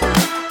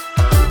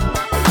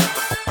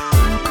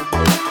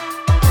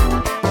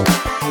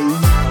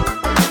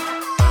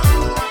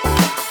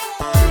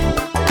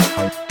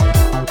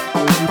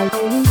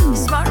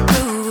 Smart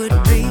move would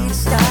be to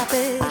stop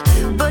it,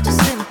 but you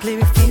simply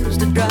refuse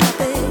to drop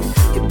it.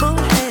 You're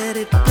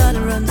bullheaded, blood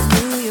runs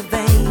through your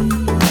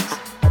veins.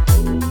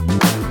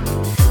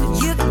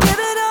 You give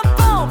it up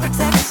for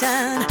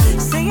protection,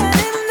 singing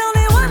in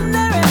only one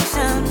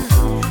direction.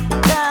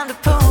 Time to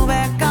pull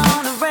back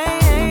on the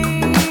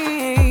reins.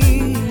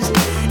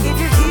 If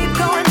you keep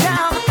going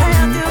down the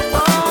path you're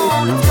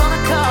on, it's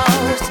gonna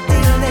cause you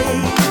delay.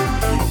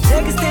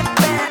 Take a step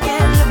back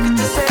and look at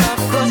yourself,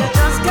 'cause you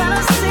just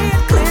gotta see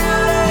it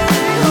clearly.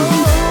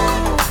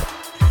 Oh,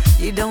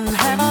 you don't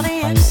have all the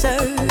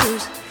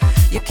answers.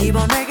 You keep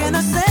on making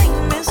the same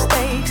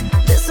mistakes.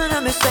 Listen to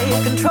me say,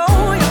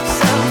 control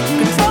yourself,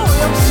 control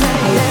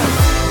yourself, yeah.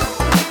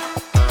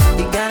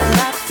 You got a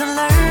lot to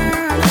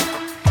learn.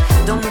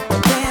 Don't let the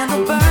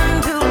candle burn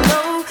too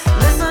low.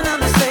 Listen to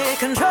me say,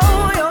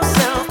 control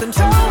yourself,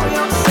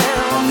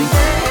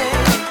 yeah.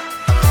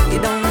 You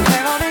don't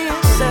have all the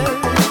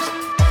answers.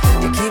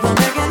 You keep on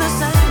making the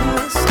same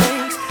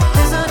mistakes.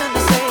 Listen to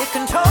me say,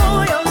 control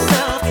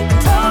yourself,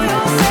 yeah.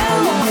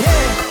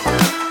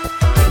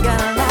 You got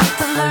a lot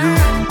to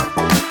learn.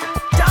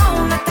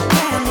 Don't let the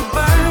candle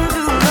burn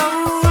too low.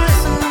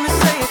 Listen to me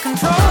say,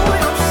 control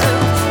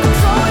yourself, yeah.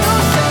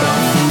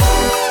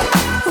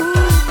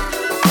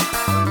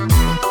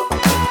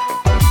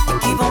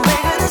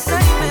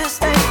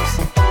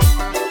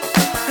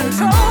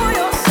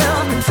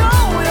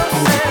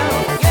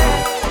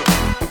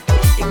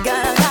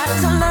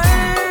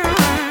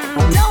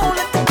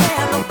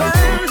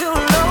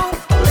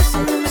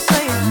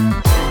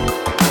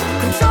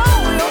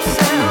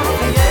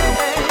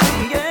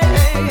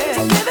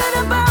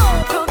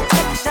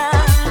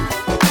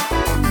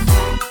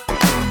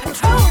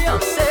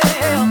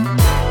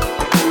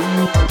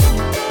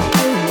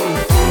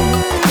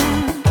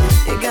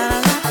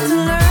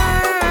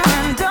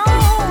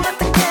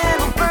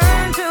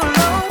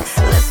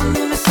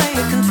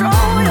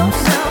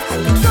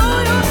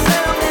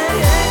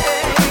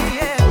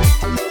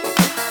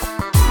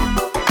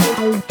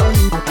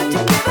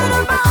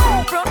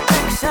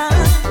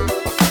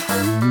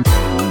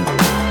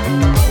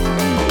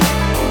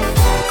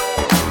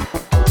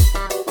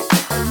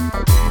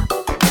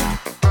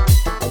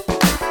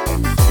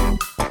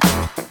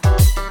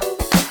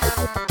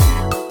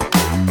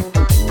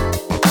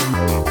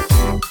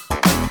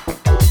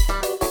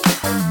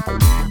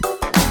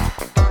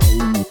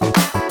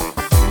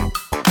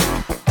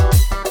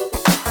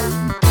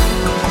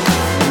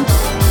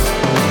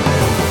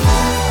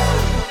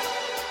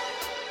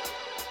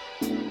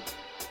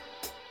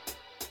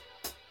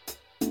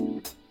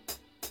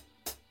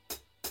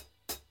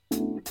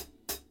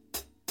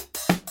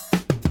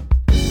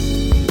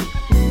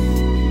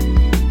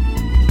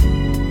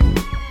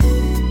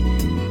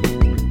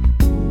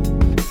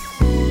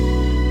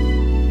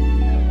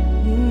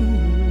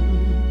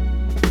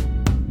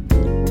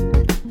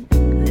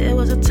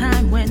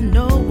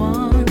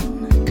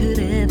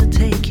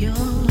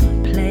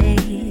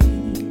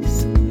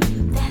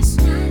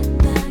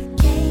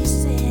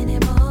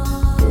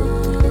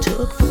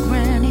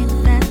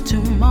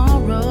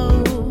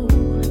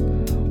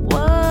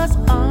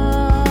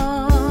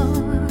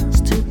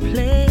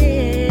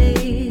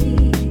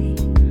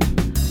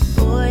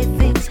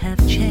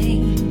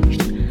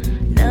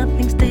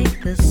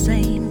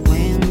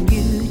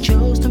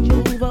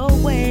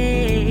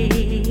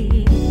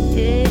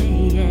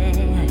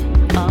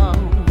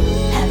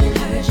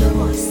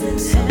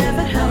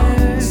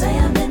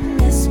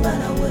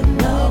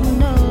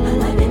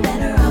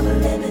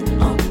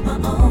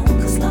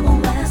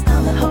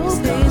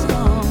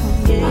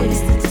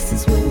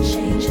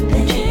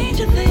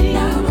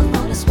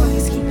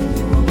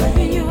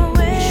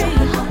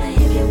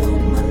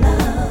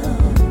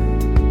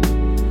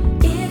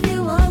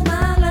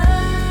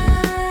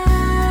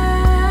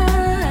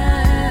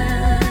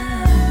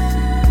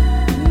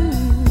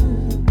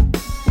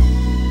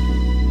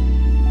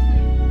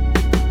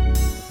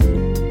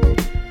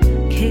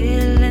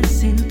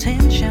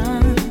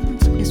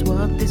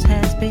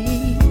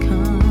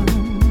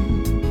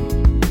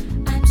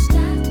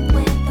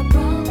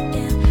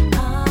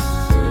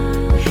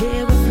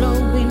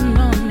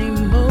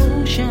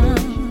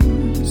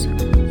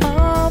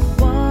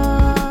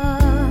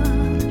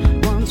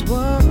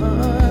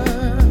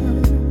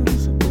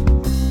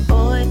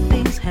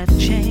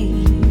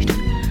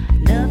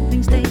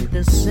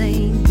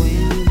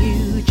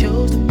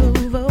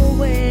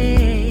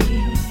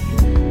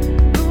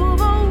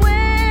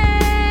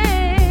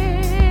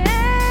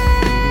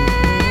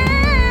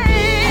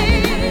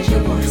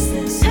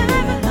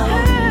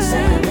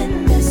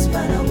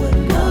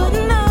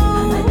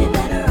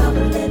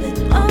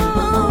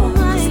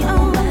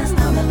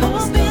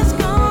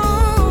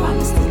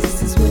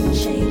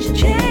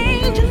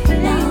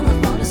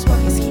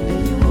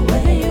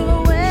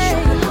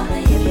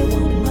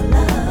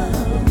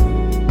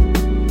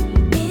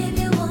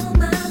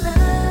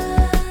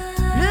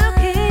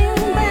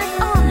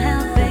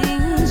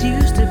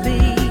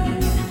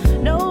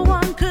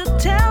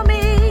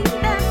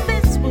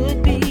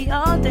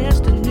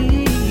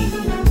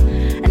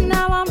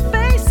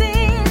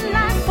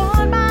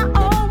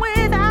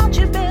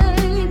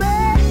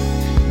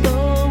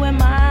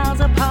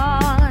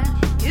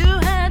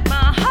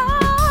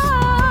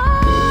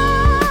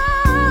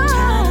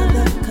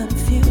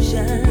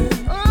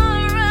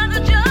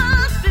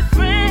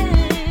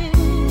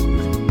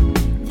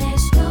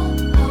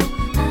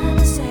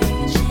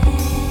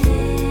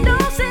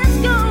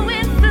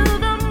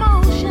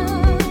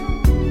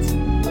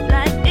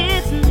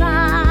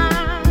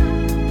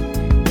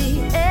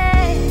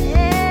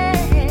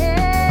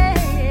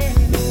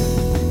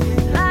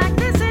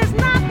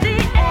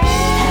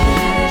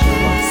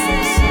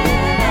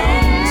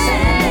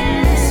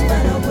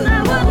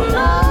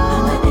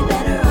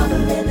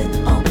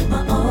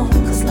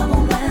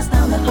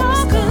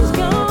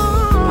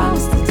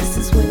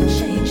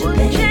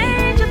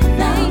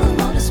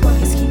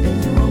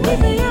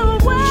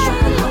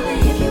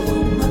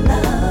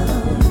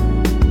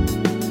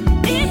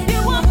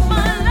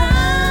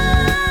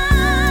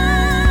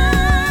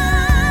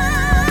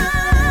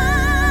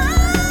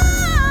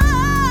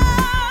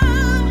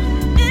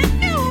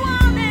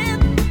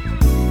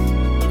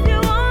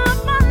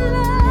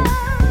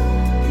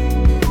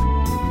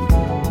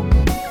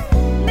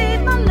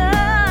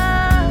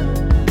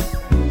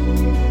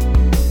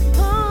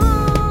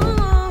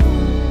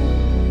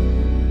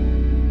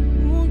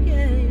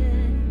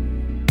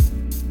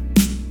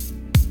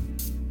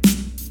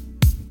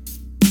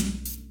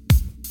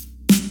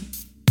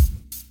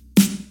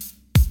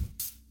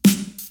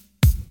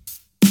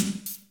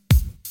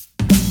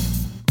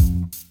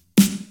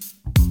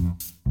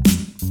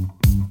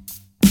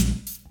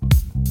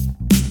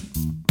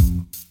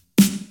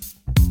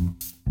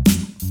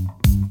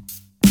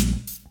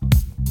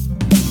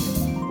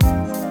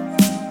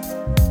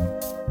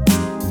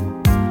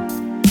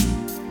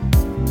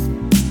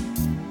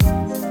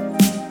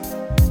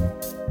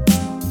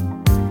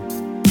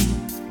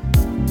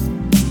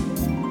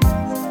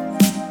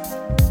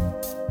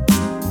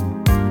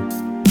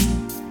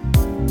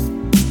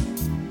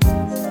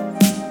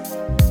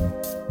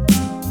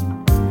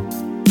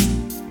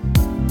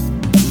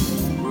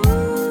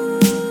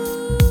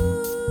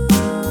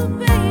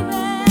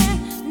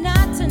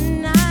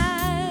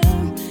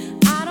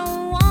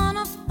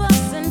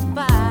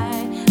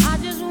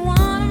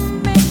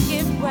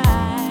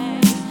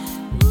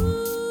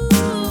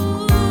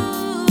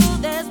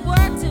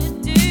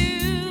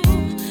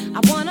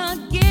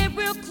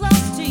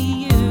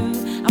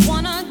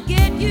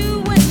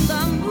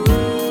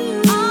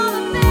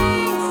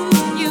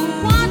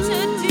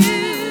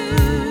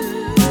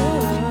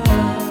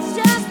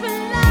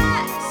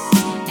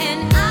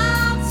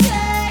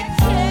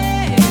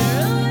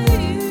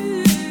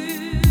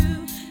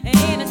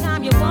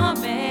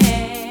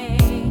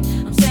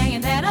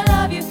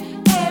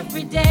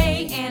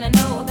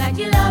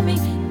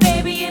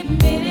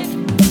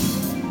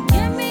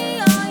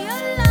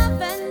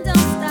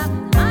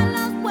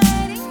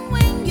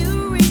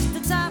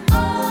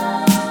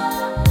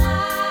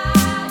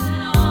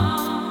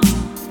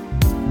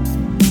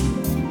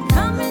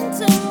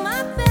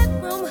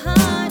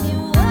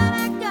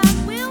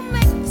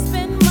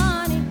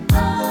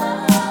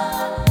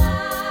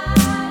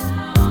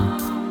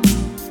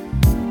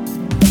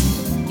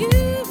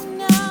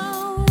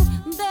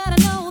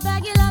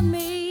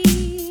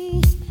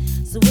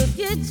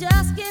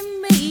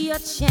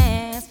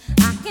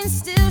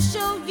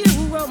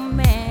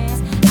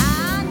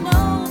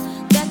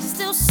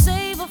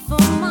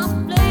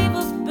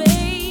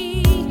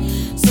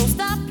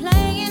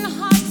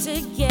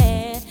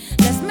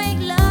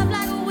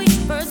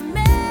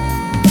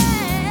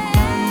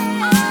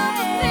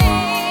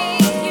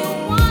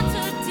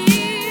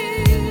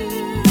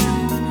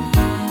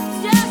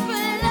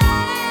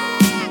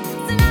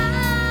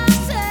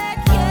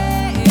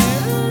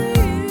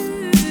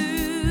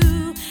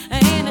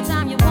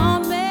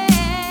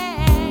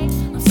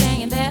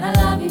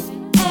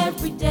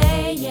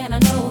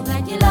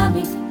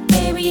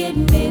 we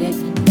admit it.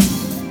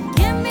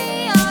 Give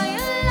me all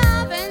your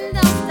love and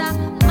don't stop.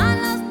 My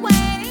love's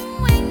waiting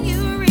when you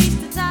reach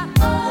the top.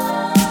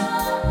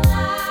 All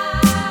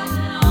night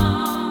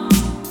long.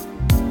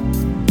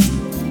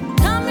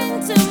 Come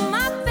into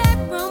my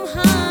bedroom,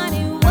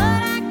 honey.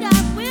 What I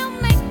got will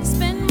make you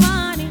spend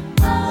money.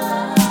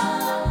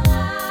 All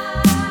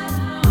night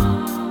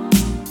long.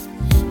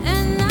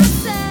 And I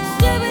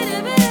said,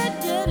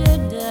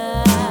 da-ba-da-ba-da-da-da-da.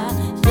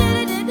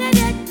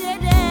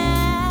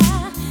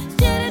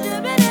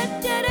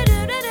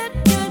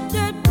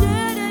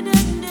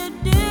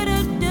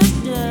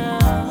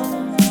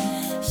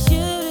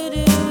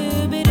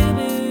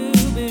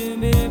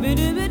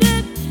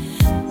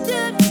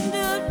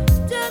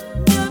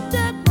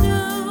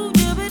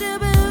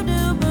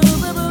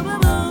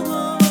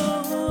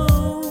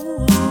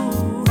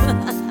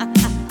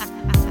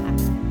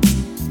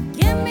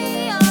 Give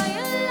me all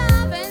your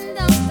love and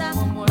don't stop.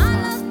 My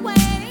love's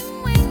waiting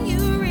when you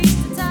reach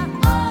the top.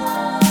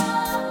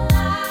 All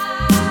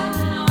night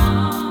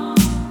long.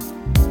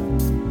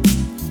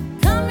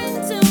 Come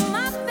into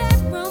my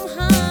bedroom,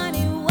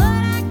 honey.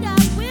 What I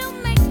got will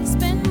make you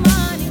spend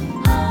money.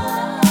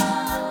 All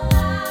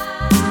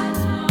night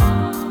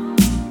long.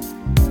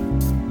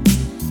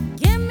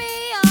 Give me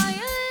all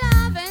your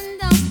love and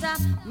don't stop.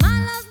 My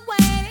love's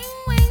waiting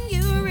when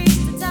you reach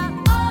the top.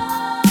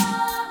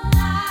 All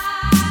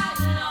night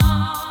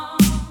long.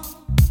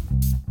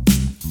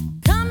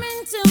 Come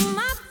into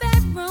my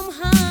bedroom,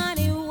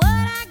 honey.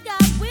 What I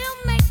got will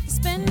make you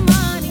spend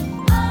money.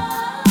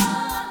 All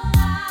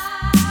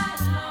night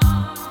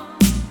long.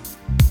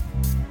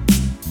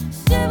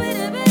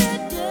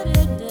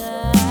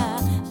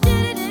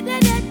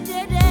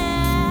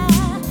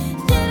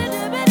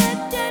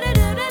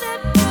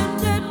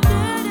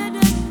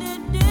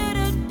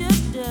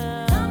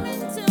 Come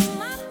into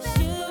my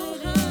bedroom,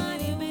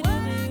 honey.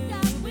 What I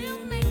got will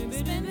make you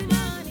spend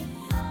money.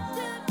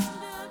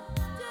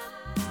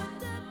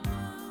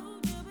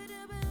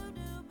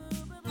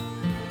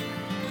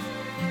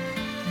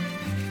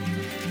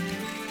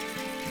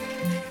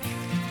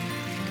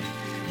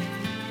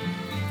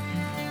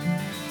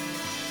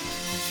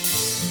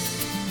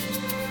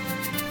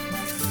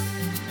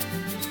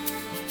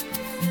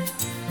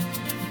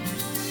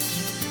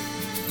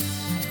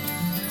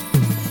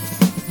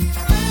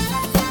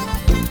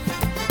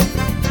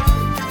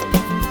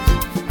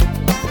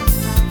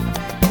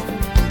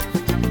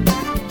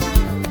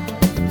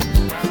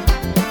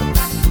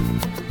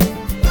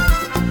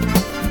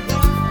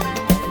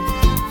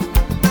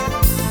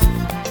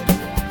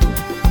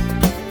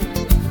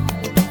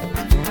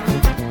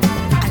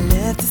 I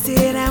love to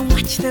sit and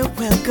watch the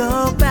world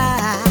go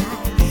by,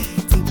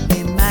 deep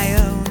in my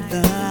own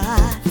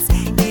thoughts,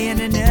 in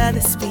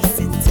another space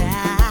and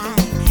time,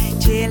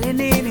 chilling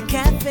in a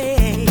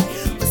cafe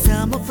with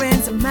some old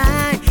friends of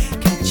mine,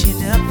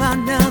 catching up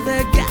on all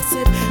the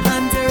gossip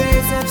under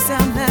rays of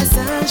summer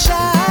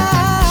sunshine.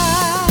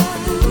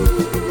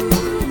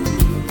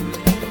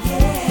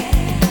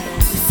 Yeah,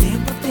 the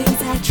simple things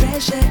I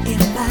treasure in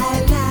my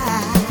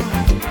life.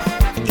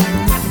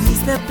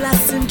 The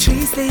blossom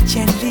trees, they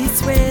gently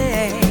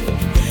sway,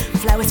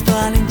 flowers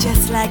falling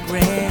just like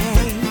rain.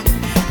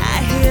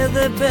 I hear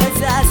the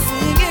birds are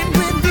singing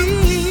with me.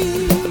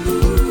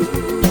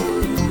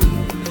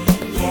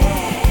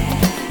 Yeah,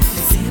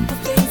 the simple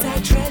things I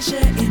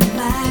treasure in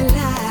my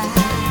life.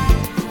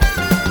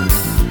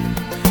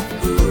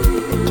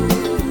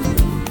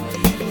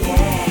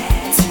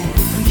 Yeah, to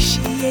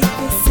appreciate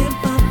the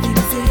simple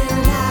things in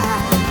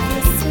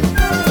life.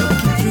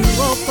 Looking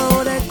through old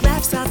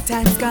photographs of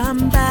times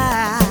gone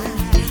by,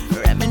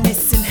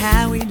 reminiscing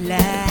how we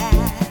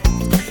laughed,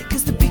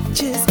 'cause the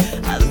pictures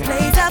are the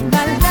plays of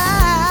my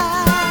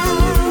life.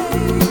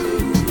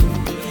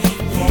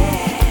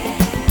 Yeah,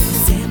 the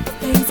simple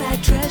things I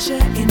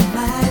treasure in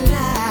my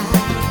life.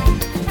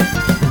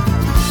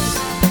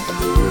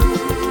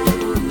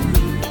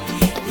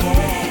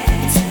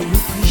 Yeah, to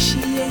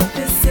appreciate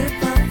the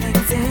simple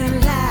things in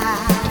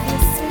life. The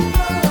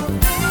simple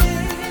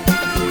things.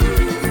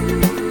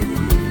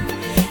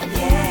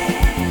 Yeah,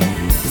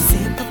 the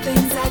simple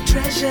things I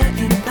treasure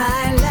in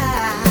my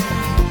life.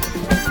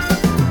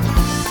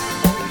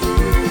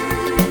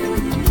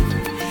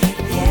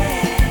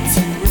 Yeah,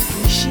 to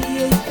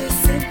appreciate the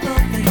simple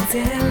things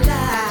in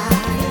life.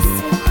 The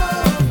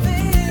simple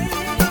things.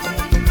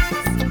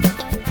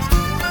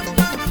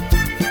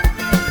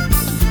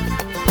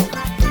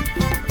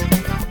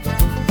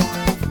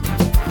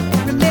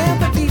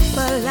 Remember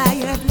people I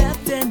have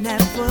loved and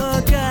have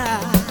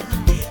forgot.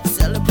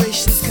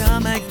 Celebrations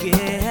come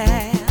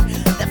again.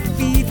 The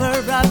fever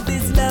of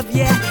this love,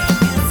 yeah,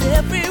 is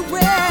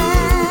everywhere.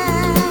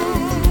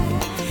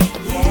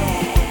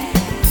 Yeah,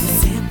 the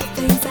simple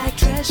things I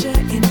treasure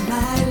in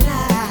my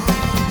life.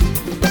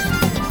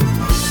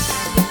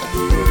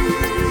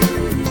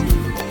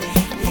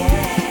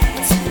 Yeah,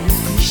 to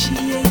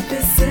appreciate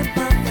the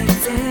simple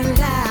things in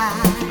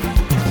life.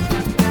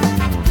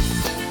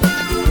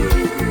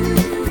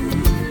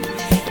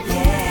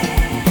 Yeah,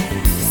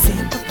 the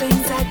simple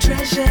things I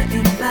treasure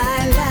in my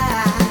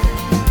life.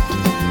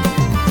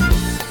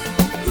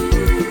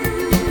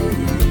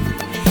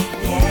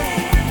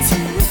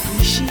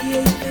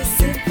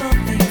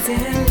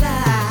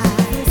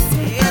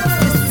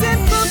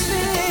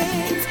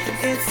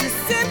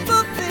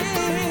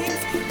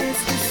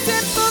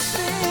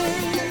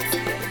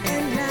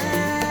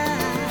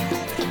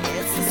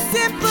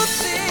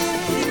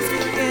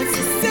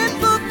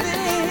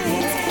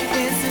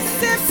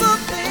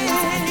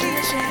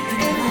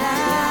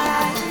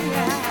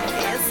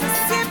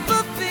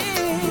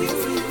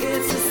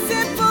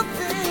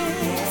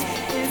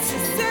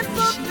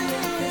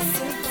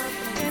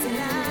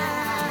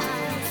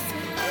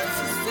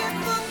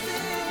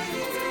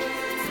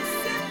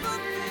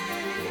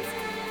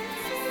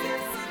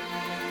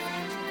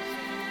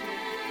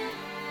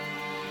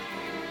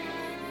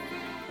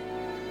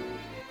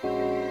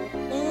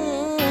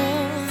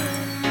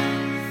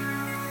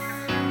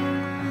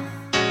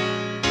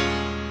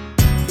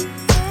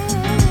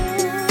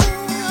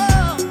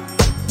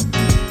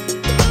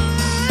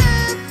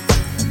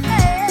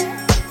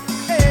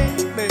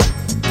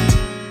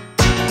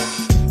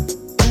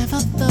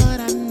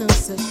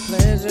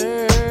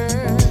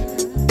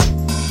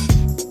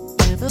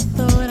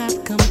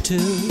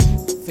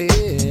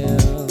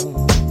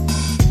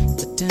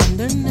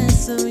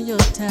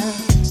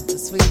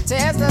 sweet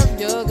taste of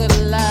your good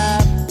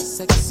love,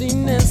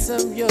 sexiness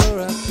of your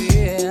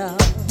appeal.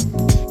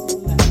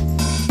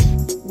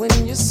 When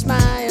you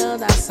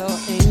smiled, I saw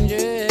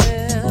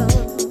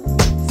angels,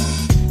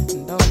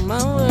 and all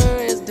my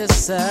worries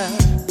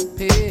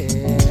disappeared.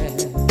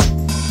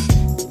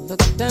 You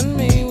looked at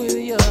me with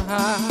your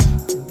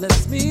heart, and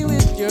blessed me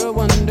with your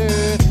wonder,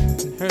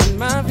 and heard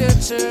my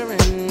future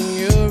in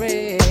your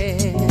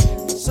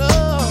head. So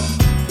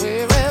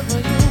wherever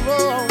you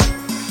roll,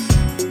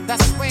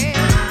 that's where I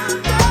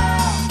go.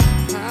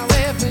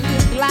 However you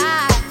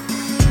glide,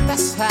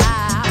 that's how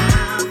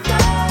I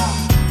go.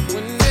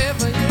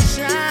 Whenever you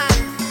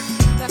shine,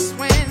 that's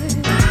when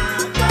I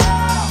go.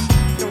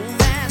 No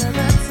matter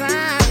the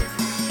time,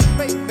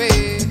 baby.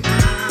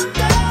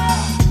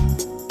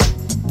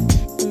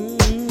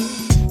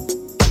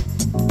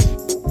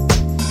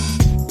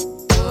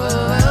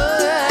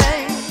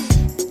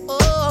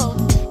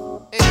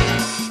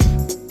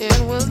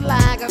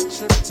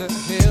 To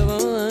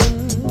heaven,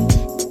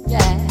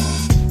 yeah,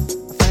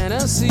 a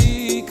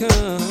fantasy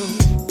come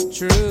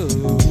true.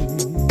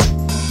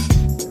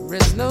 There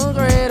is no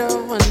greater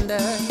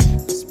wonder.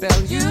 The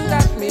spell you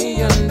got me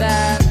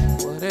under.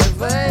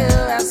 Whatever you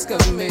ask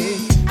of me,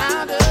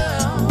 I'll do.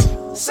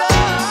 So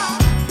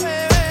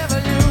wherever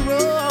you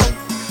roll,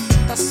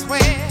 that's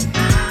where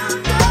I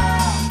go.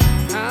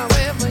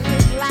 However you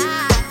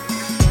glide,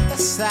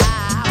 that's how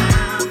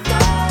I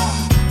go.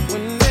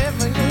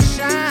 Whenever you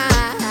shine,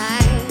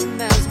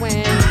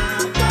 when I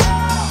go,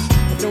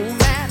 no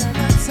matter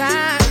the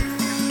time,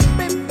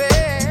 baby,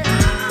 I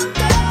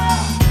go.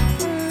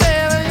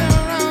 Whenever you're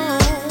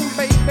wrong,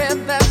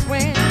 baby, that's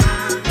when I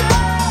go.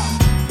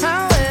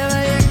 However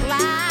you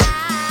glide,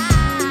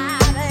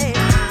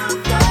 I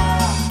go.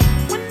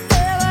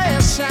 Whenever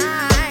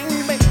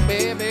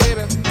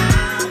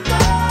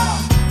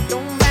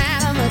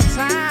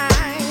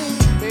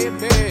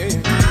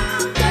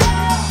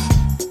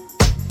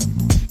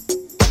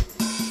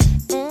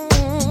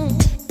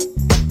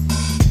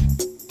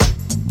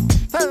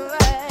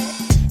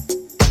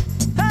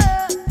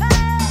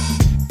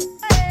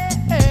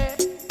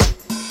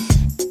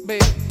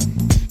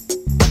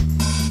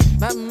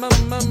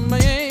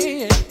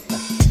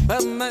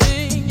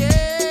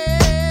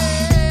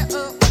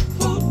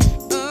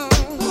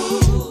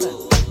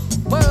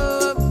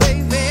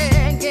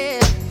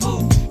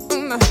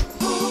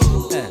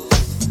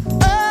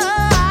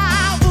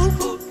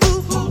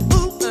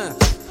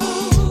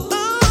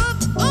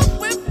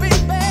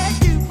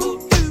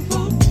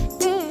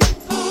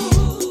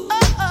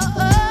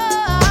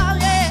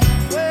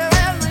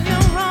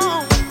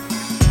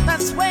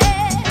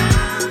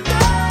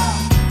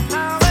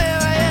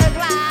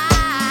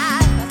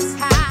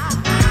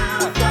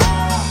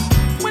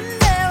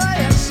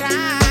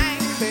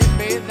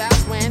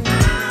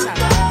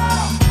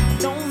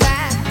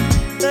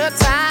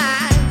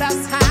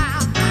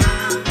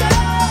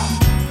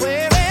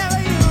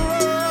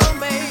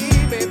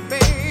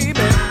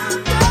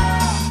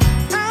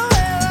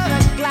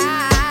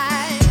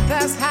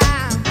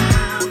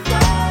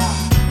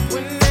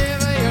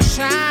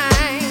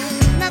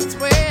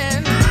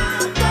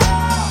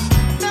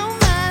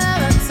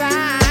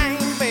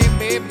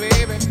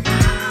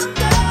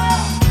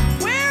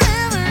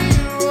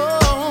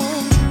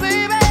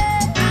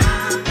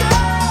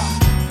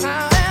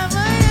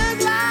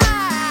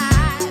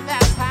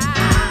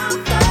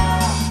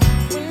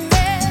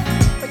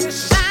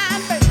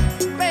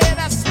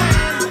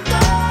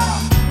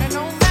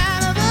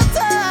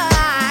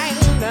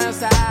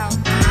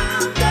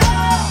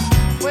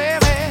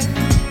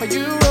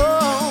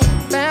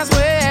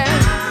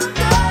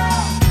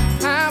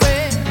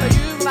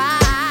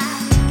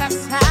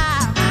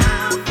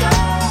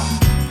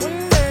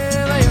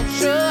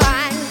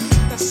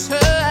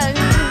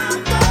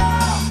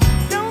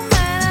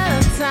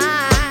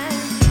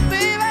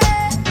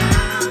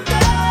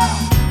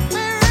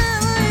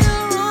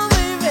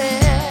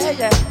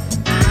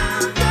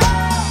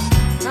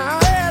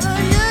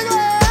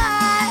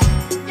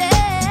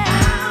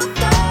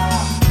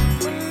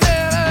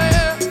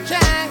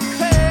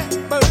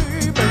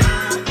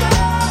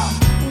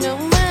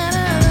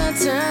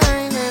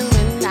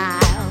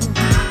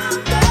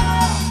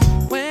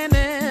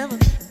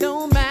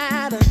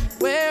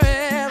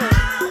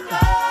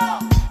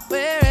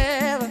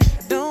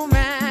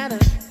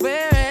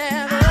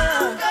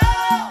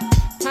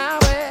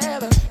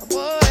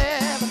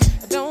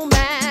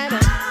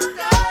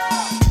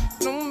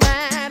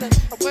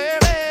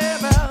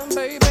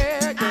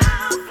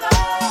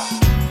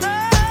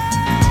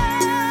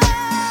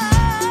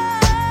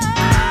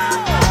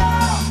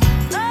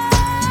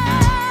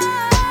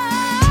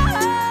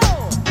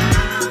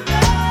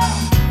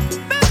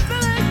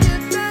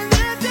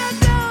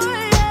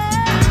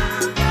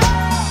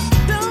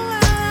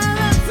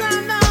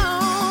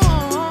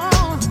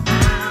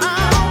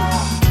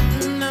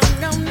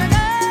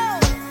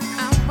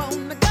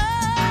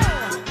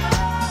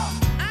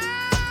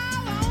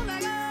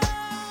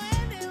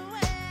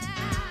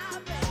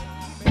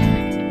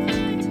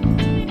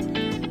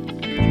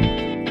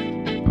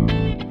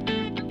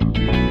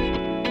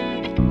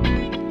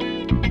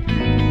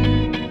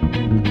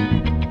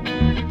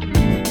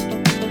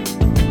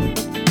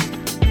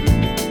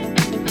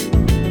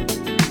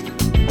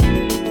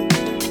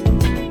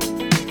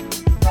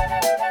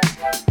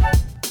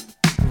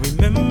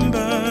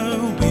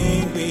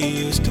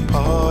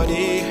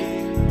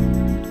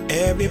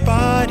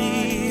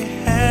Everybody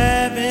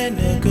having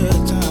a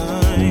good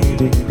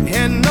time.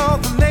 And all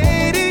the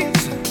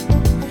ladies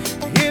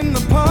in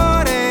the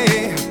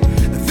party,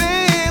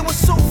 they were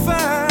so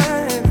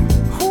fine.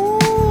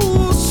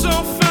 Ooh, so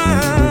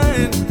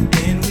fine.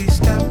 And we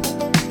stop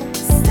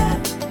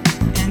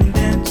and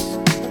dance.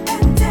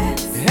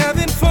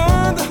 Having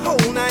fun the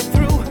whole night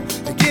through.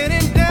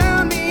 Getting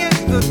down, me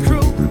and the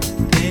crew.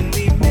 Then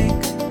we make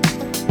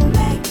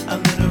a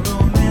little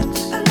romance.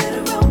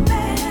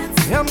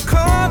 I'm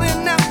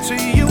calling out to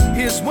you.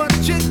 Here's what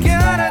you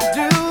gotta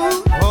do.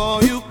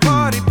 All you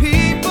party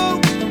people,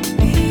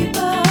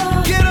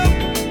 get up,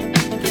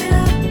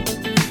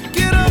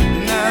 get up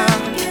now.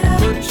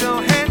 Put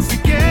your hands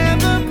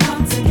together,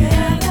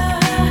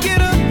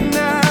 get up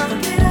now.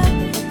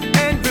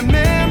 And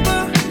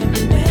remember,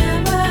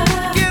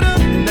 get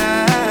up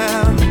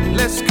now.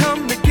 Let's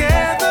come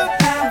together,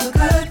 Have a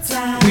good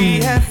time. we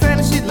have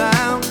Fantasy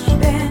Lounge,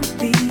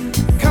 Bentley,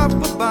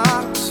 Copper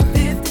Box,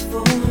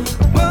 54,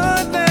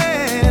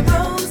 Woodland,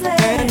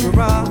 and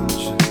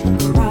Garage,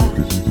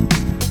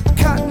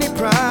 Cottony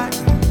Pride,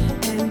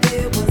 and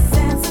there was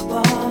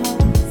Zanzibar.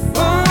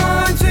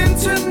 Barnes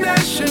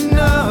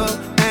International,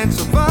 and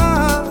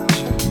Savage.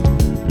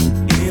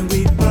 And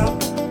we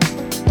pop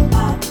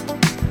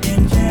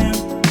and jam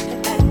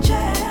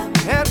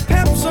at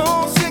Pep's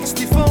on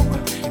 64,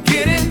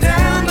 getting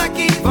down like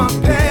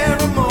Yvonne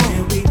Paramore.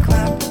 And we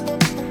clap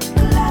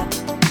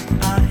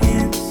our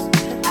hands.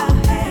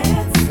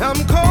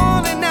 I'm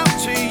calling out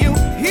to you.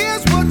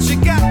 Here's what you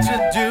got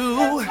to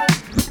do.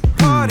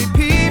 Party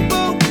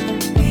people,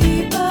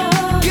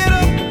 get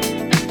up,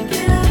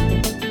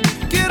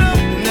 get up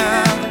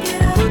now.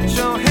 Put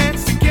your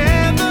hands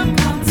together,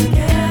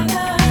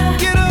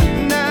 get up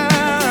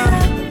now.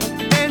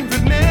 And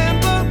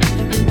remember,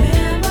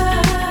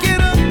 get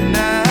up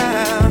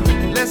now.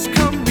 Let's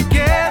come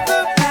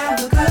together.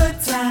 Have a good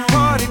time.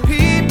 Party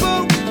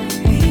people,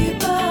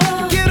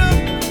 get up,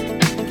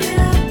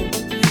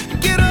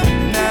 get up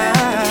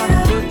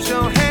now. Put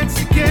your hands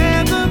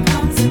together,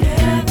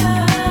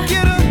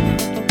 get up.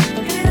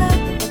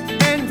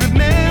 And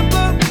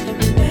remember,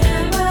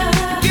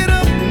 get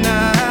up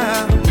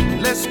now.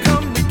 Let's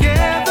come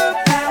together.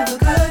 Have a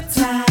good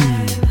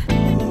time.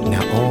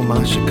 Now all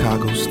my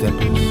Chicago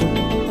steppers,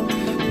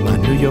 my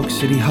New York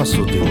City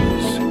hustle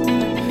doers,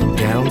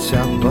 down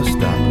south bus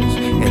stoppers,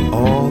 and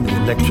all the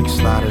electric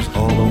sliders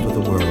all over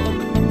the world.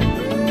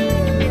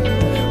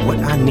 What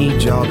I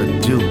need y'all to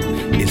do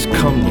is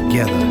come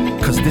together,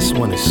 cause this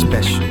one is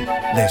special.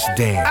 Let's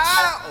dance.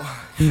 Ow!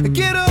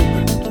 Get up,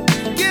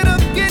 get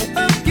up, get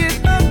up,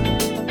 get up.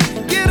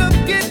 Get up,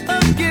 get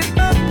up, get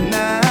up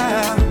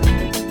now.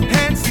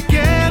 Hands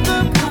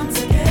together,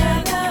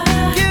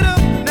 get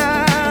up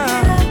now.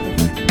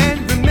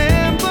 And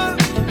remember,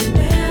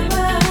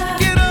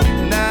 get up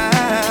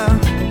now.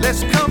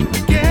 Let's come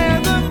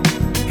together.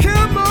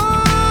 Come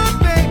on,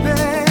 baby.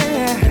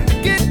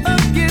 Get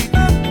up, get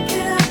up,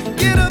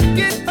 get up,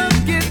 get up,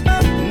 get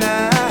up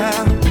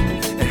now.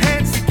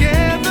 Hands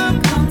together,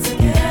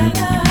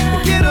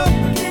 get up,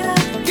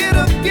 get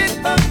up,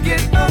 get up,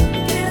 get up,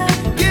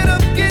 get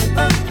up, get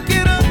up,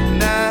 get up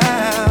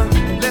now.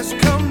 Let's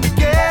come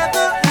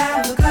together.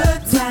 Have a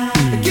good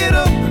time. Get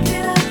up,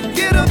 get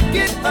up,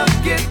 get up,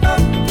 get up,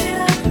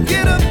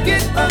 get up,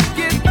 get up,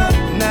 get up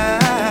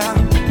now.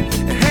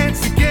 Hands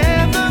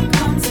together,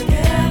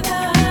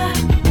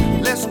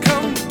 let's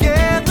come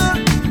together.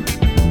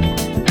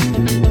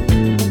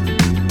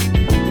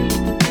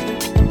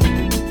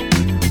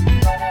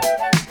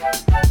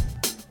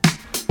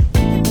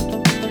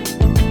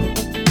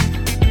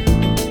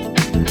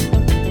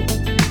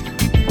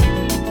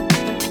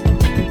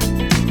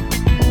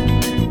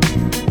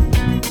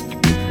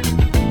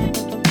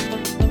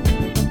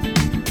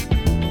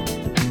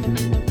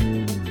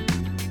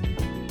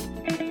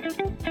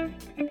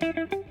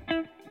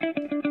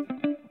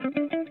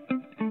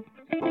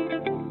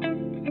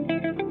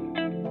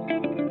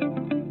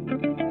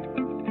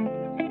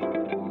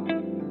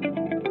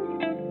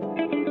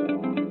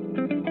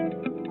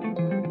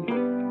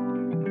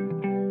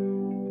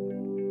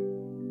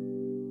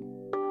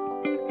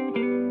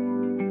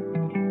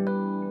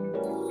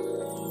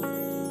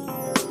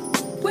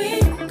 We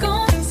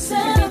gon'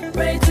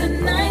 celebrate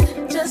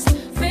tonight. Just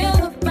feel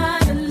the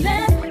vibe,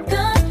 let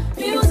the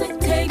music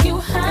take you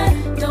high.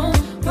 Don't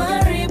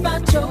worry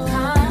about your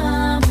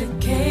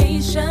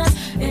complications.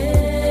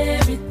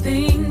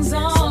 Everything's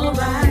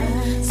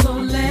alright. So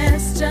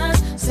let's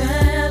just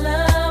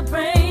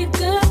celebrate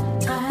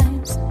good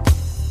times.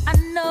 I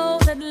know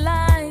that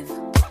life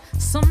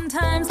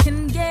sometimes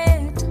can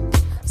get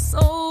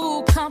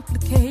so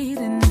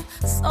complicated,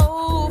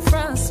 so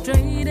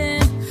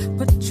frustrating.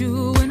 Put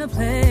you in a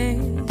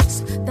place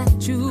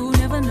that you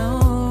never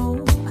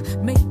know.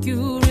 Make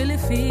you really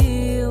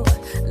feel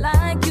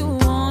like you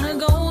wanna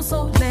go.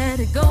 So let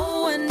it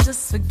go and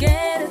just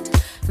forget it.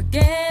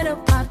 Forget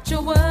about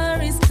your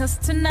worries, cause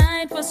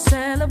tonight we're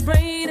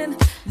celebrating.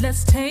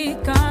 Let's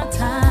take our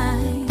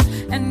time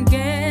and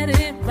get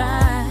it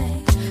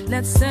right.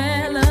 Let's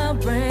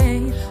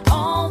celebrate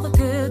all the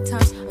good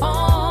times,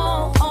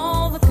 all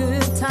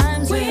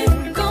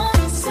We're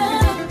gonna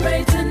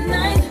celebrate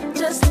tonight.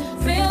 Just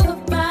feel the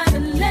vibe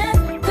and let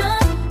the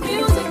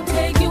music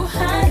take you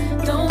high.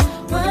 Don't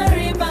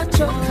worry about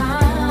your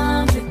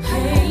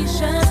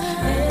complications.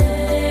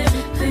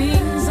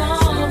 Everything's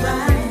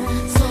alright.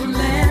 So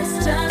let's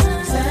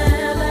just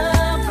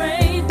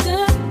celebrate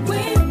good.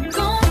 We're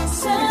gonna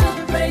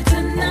celebrate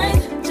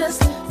tonight.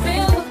 Just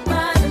feel the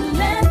vibe and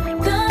let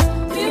the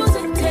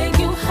music take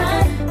you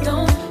high.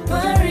 Don't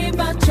worry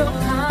about your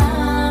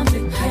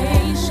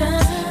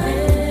complications.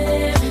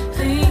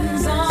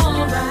 Everything's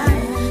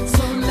alright.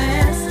 So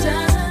let's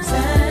just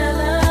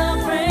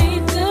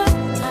celebrate good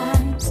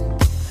times.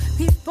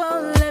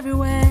 People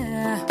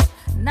everywhere,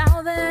 now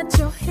that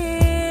you're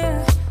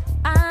here,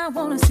 I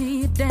wanna see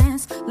you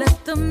dance. Let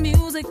the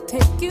music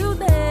take you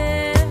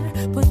there.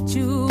 Put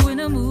you in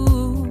a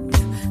mood,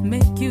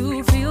 make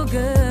you feel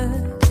good,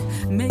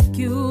 make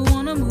you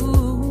wanna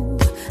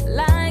move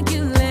like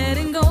you're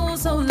letting go.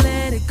 So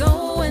let it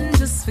go and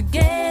just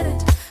forget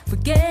it.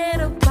 Forget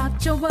about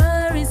your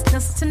worries,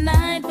 'cause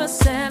tonight we're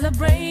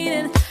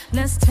celebrating.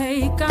 Let's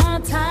take our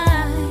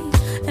time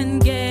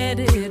and get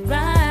it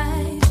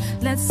right.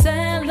 Let's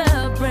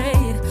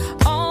celebrate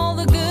all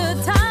the good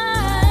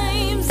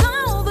times,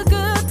 all the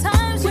good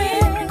times.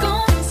 We're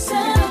gonna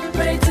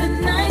celebrate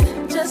tonight.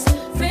 Just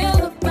feel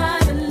the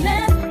vibe and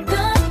let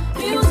the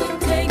music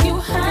take you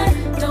high.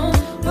 Don't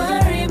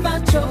worry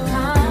about your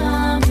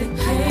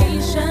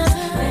complications.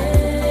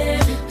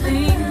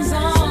 Everything's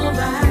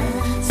alright.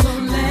 So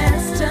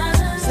let's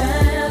just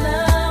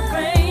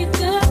celebrate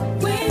good.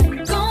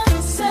 We're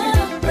gonna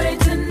celebrate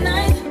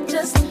tonight.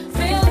 Just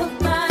feel the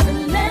vibe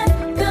and let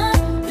the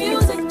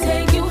music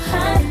take you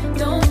high.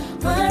 Don't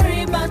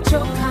worry about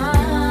your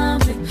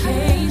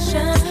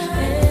complications.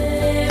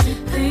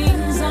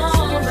 Everything's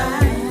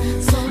alright.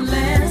 So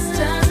let's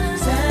just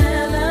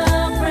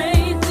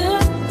celebrate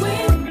good.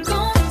 We're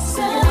gonna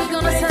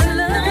celebrate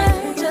tonight.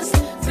 Just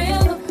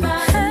feel the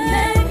vibe and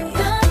let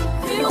the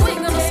music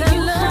take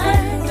you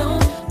high.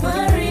 Don't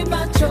worry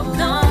about your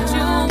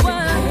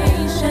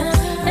complications.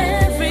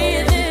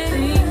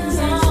 Everything's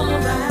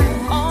alright.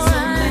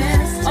 Alright,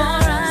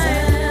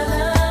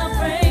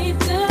 celebrate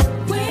good.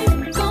 We're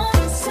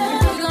gonna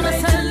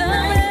celebrate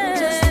tonight.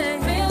 Just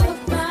feel the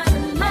vibe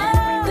and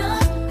let the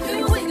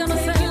music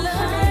take you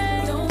high.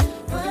 Don't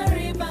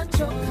worry about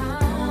your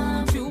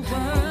complications.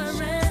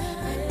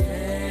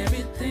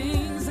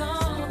 Everything's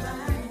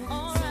alright.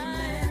 Alright,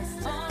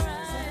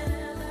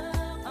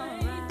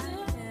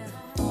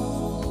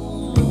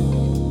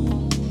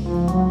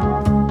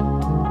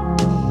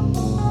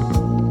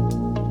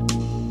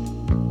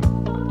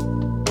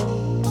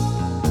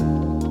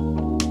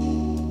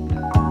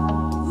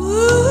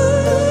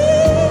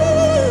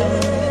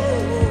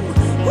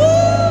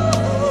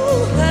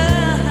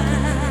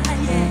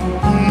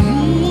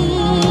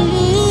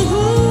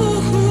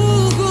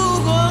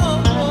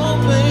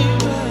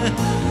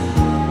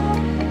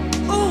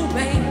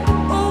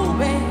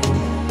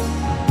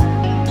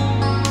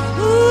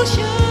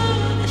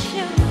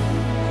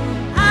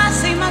 I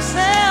see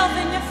myself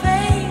in your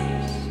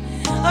face,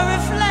 a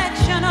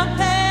reflection of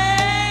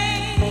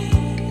pain.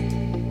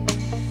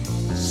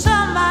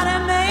 Somebody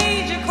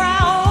made you cry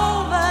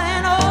over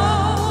and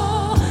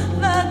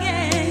over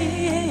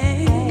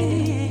again.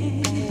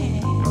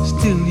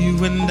 Still, you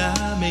and I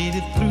made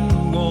it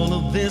through all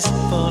of this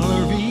for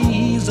a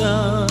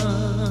reason.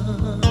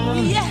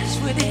 Yes,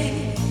 we did.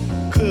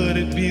 Could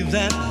it be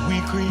that we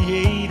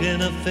create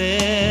an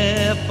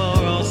affair for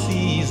all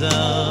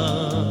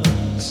seasons?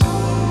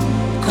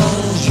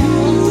 'Cause you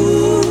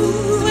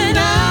and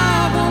I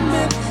were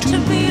meant to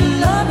be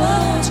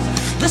lovers.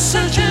 The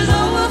search is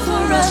over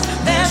for us.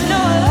 There's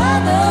no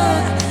other.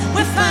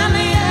 We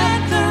finally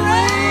had the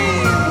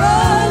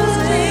rainbows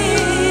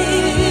in.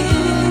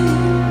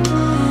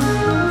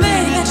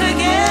 Maybe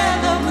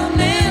together we'll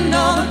mend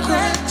all the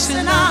cracks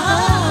in our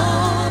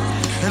heart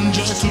And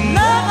just to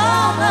love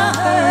all the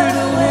hurt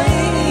away.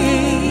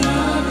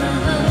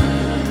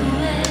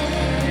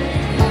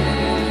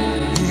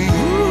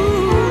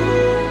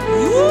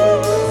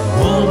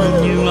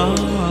 woman, you are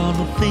all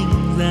the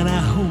things that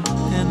I hope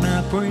and I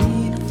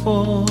prayed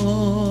for.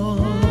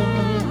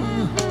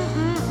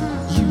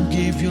 You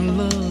gave your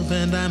love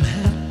and I'm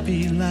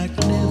happy like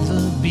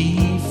never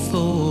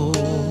before.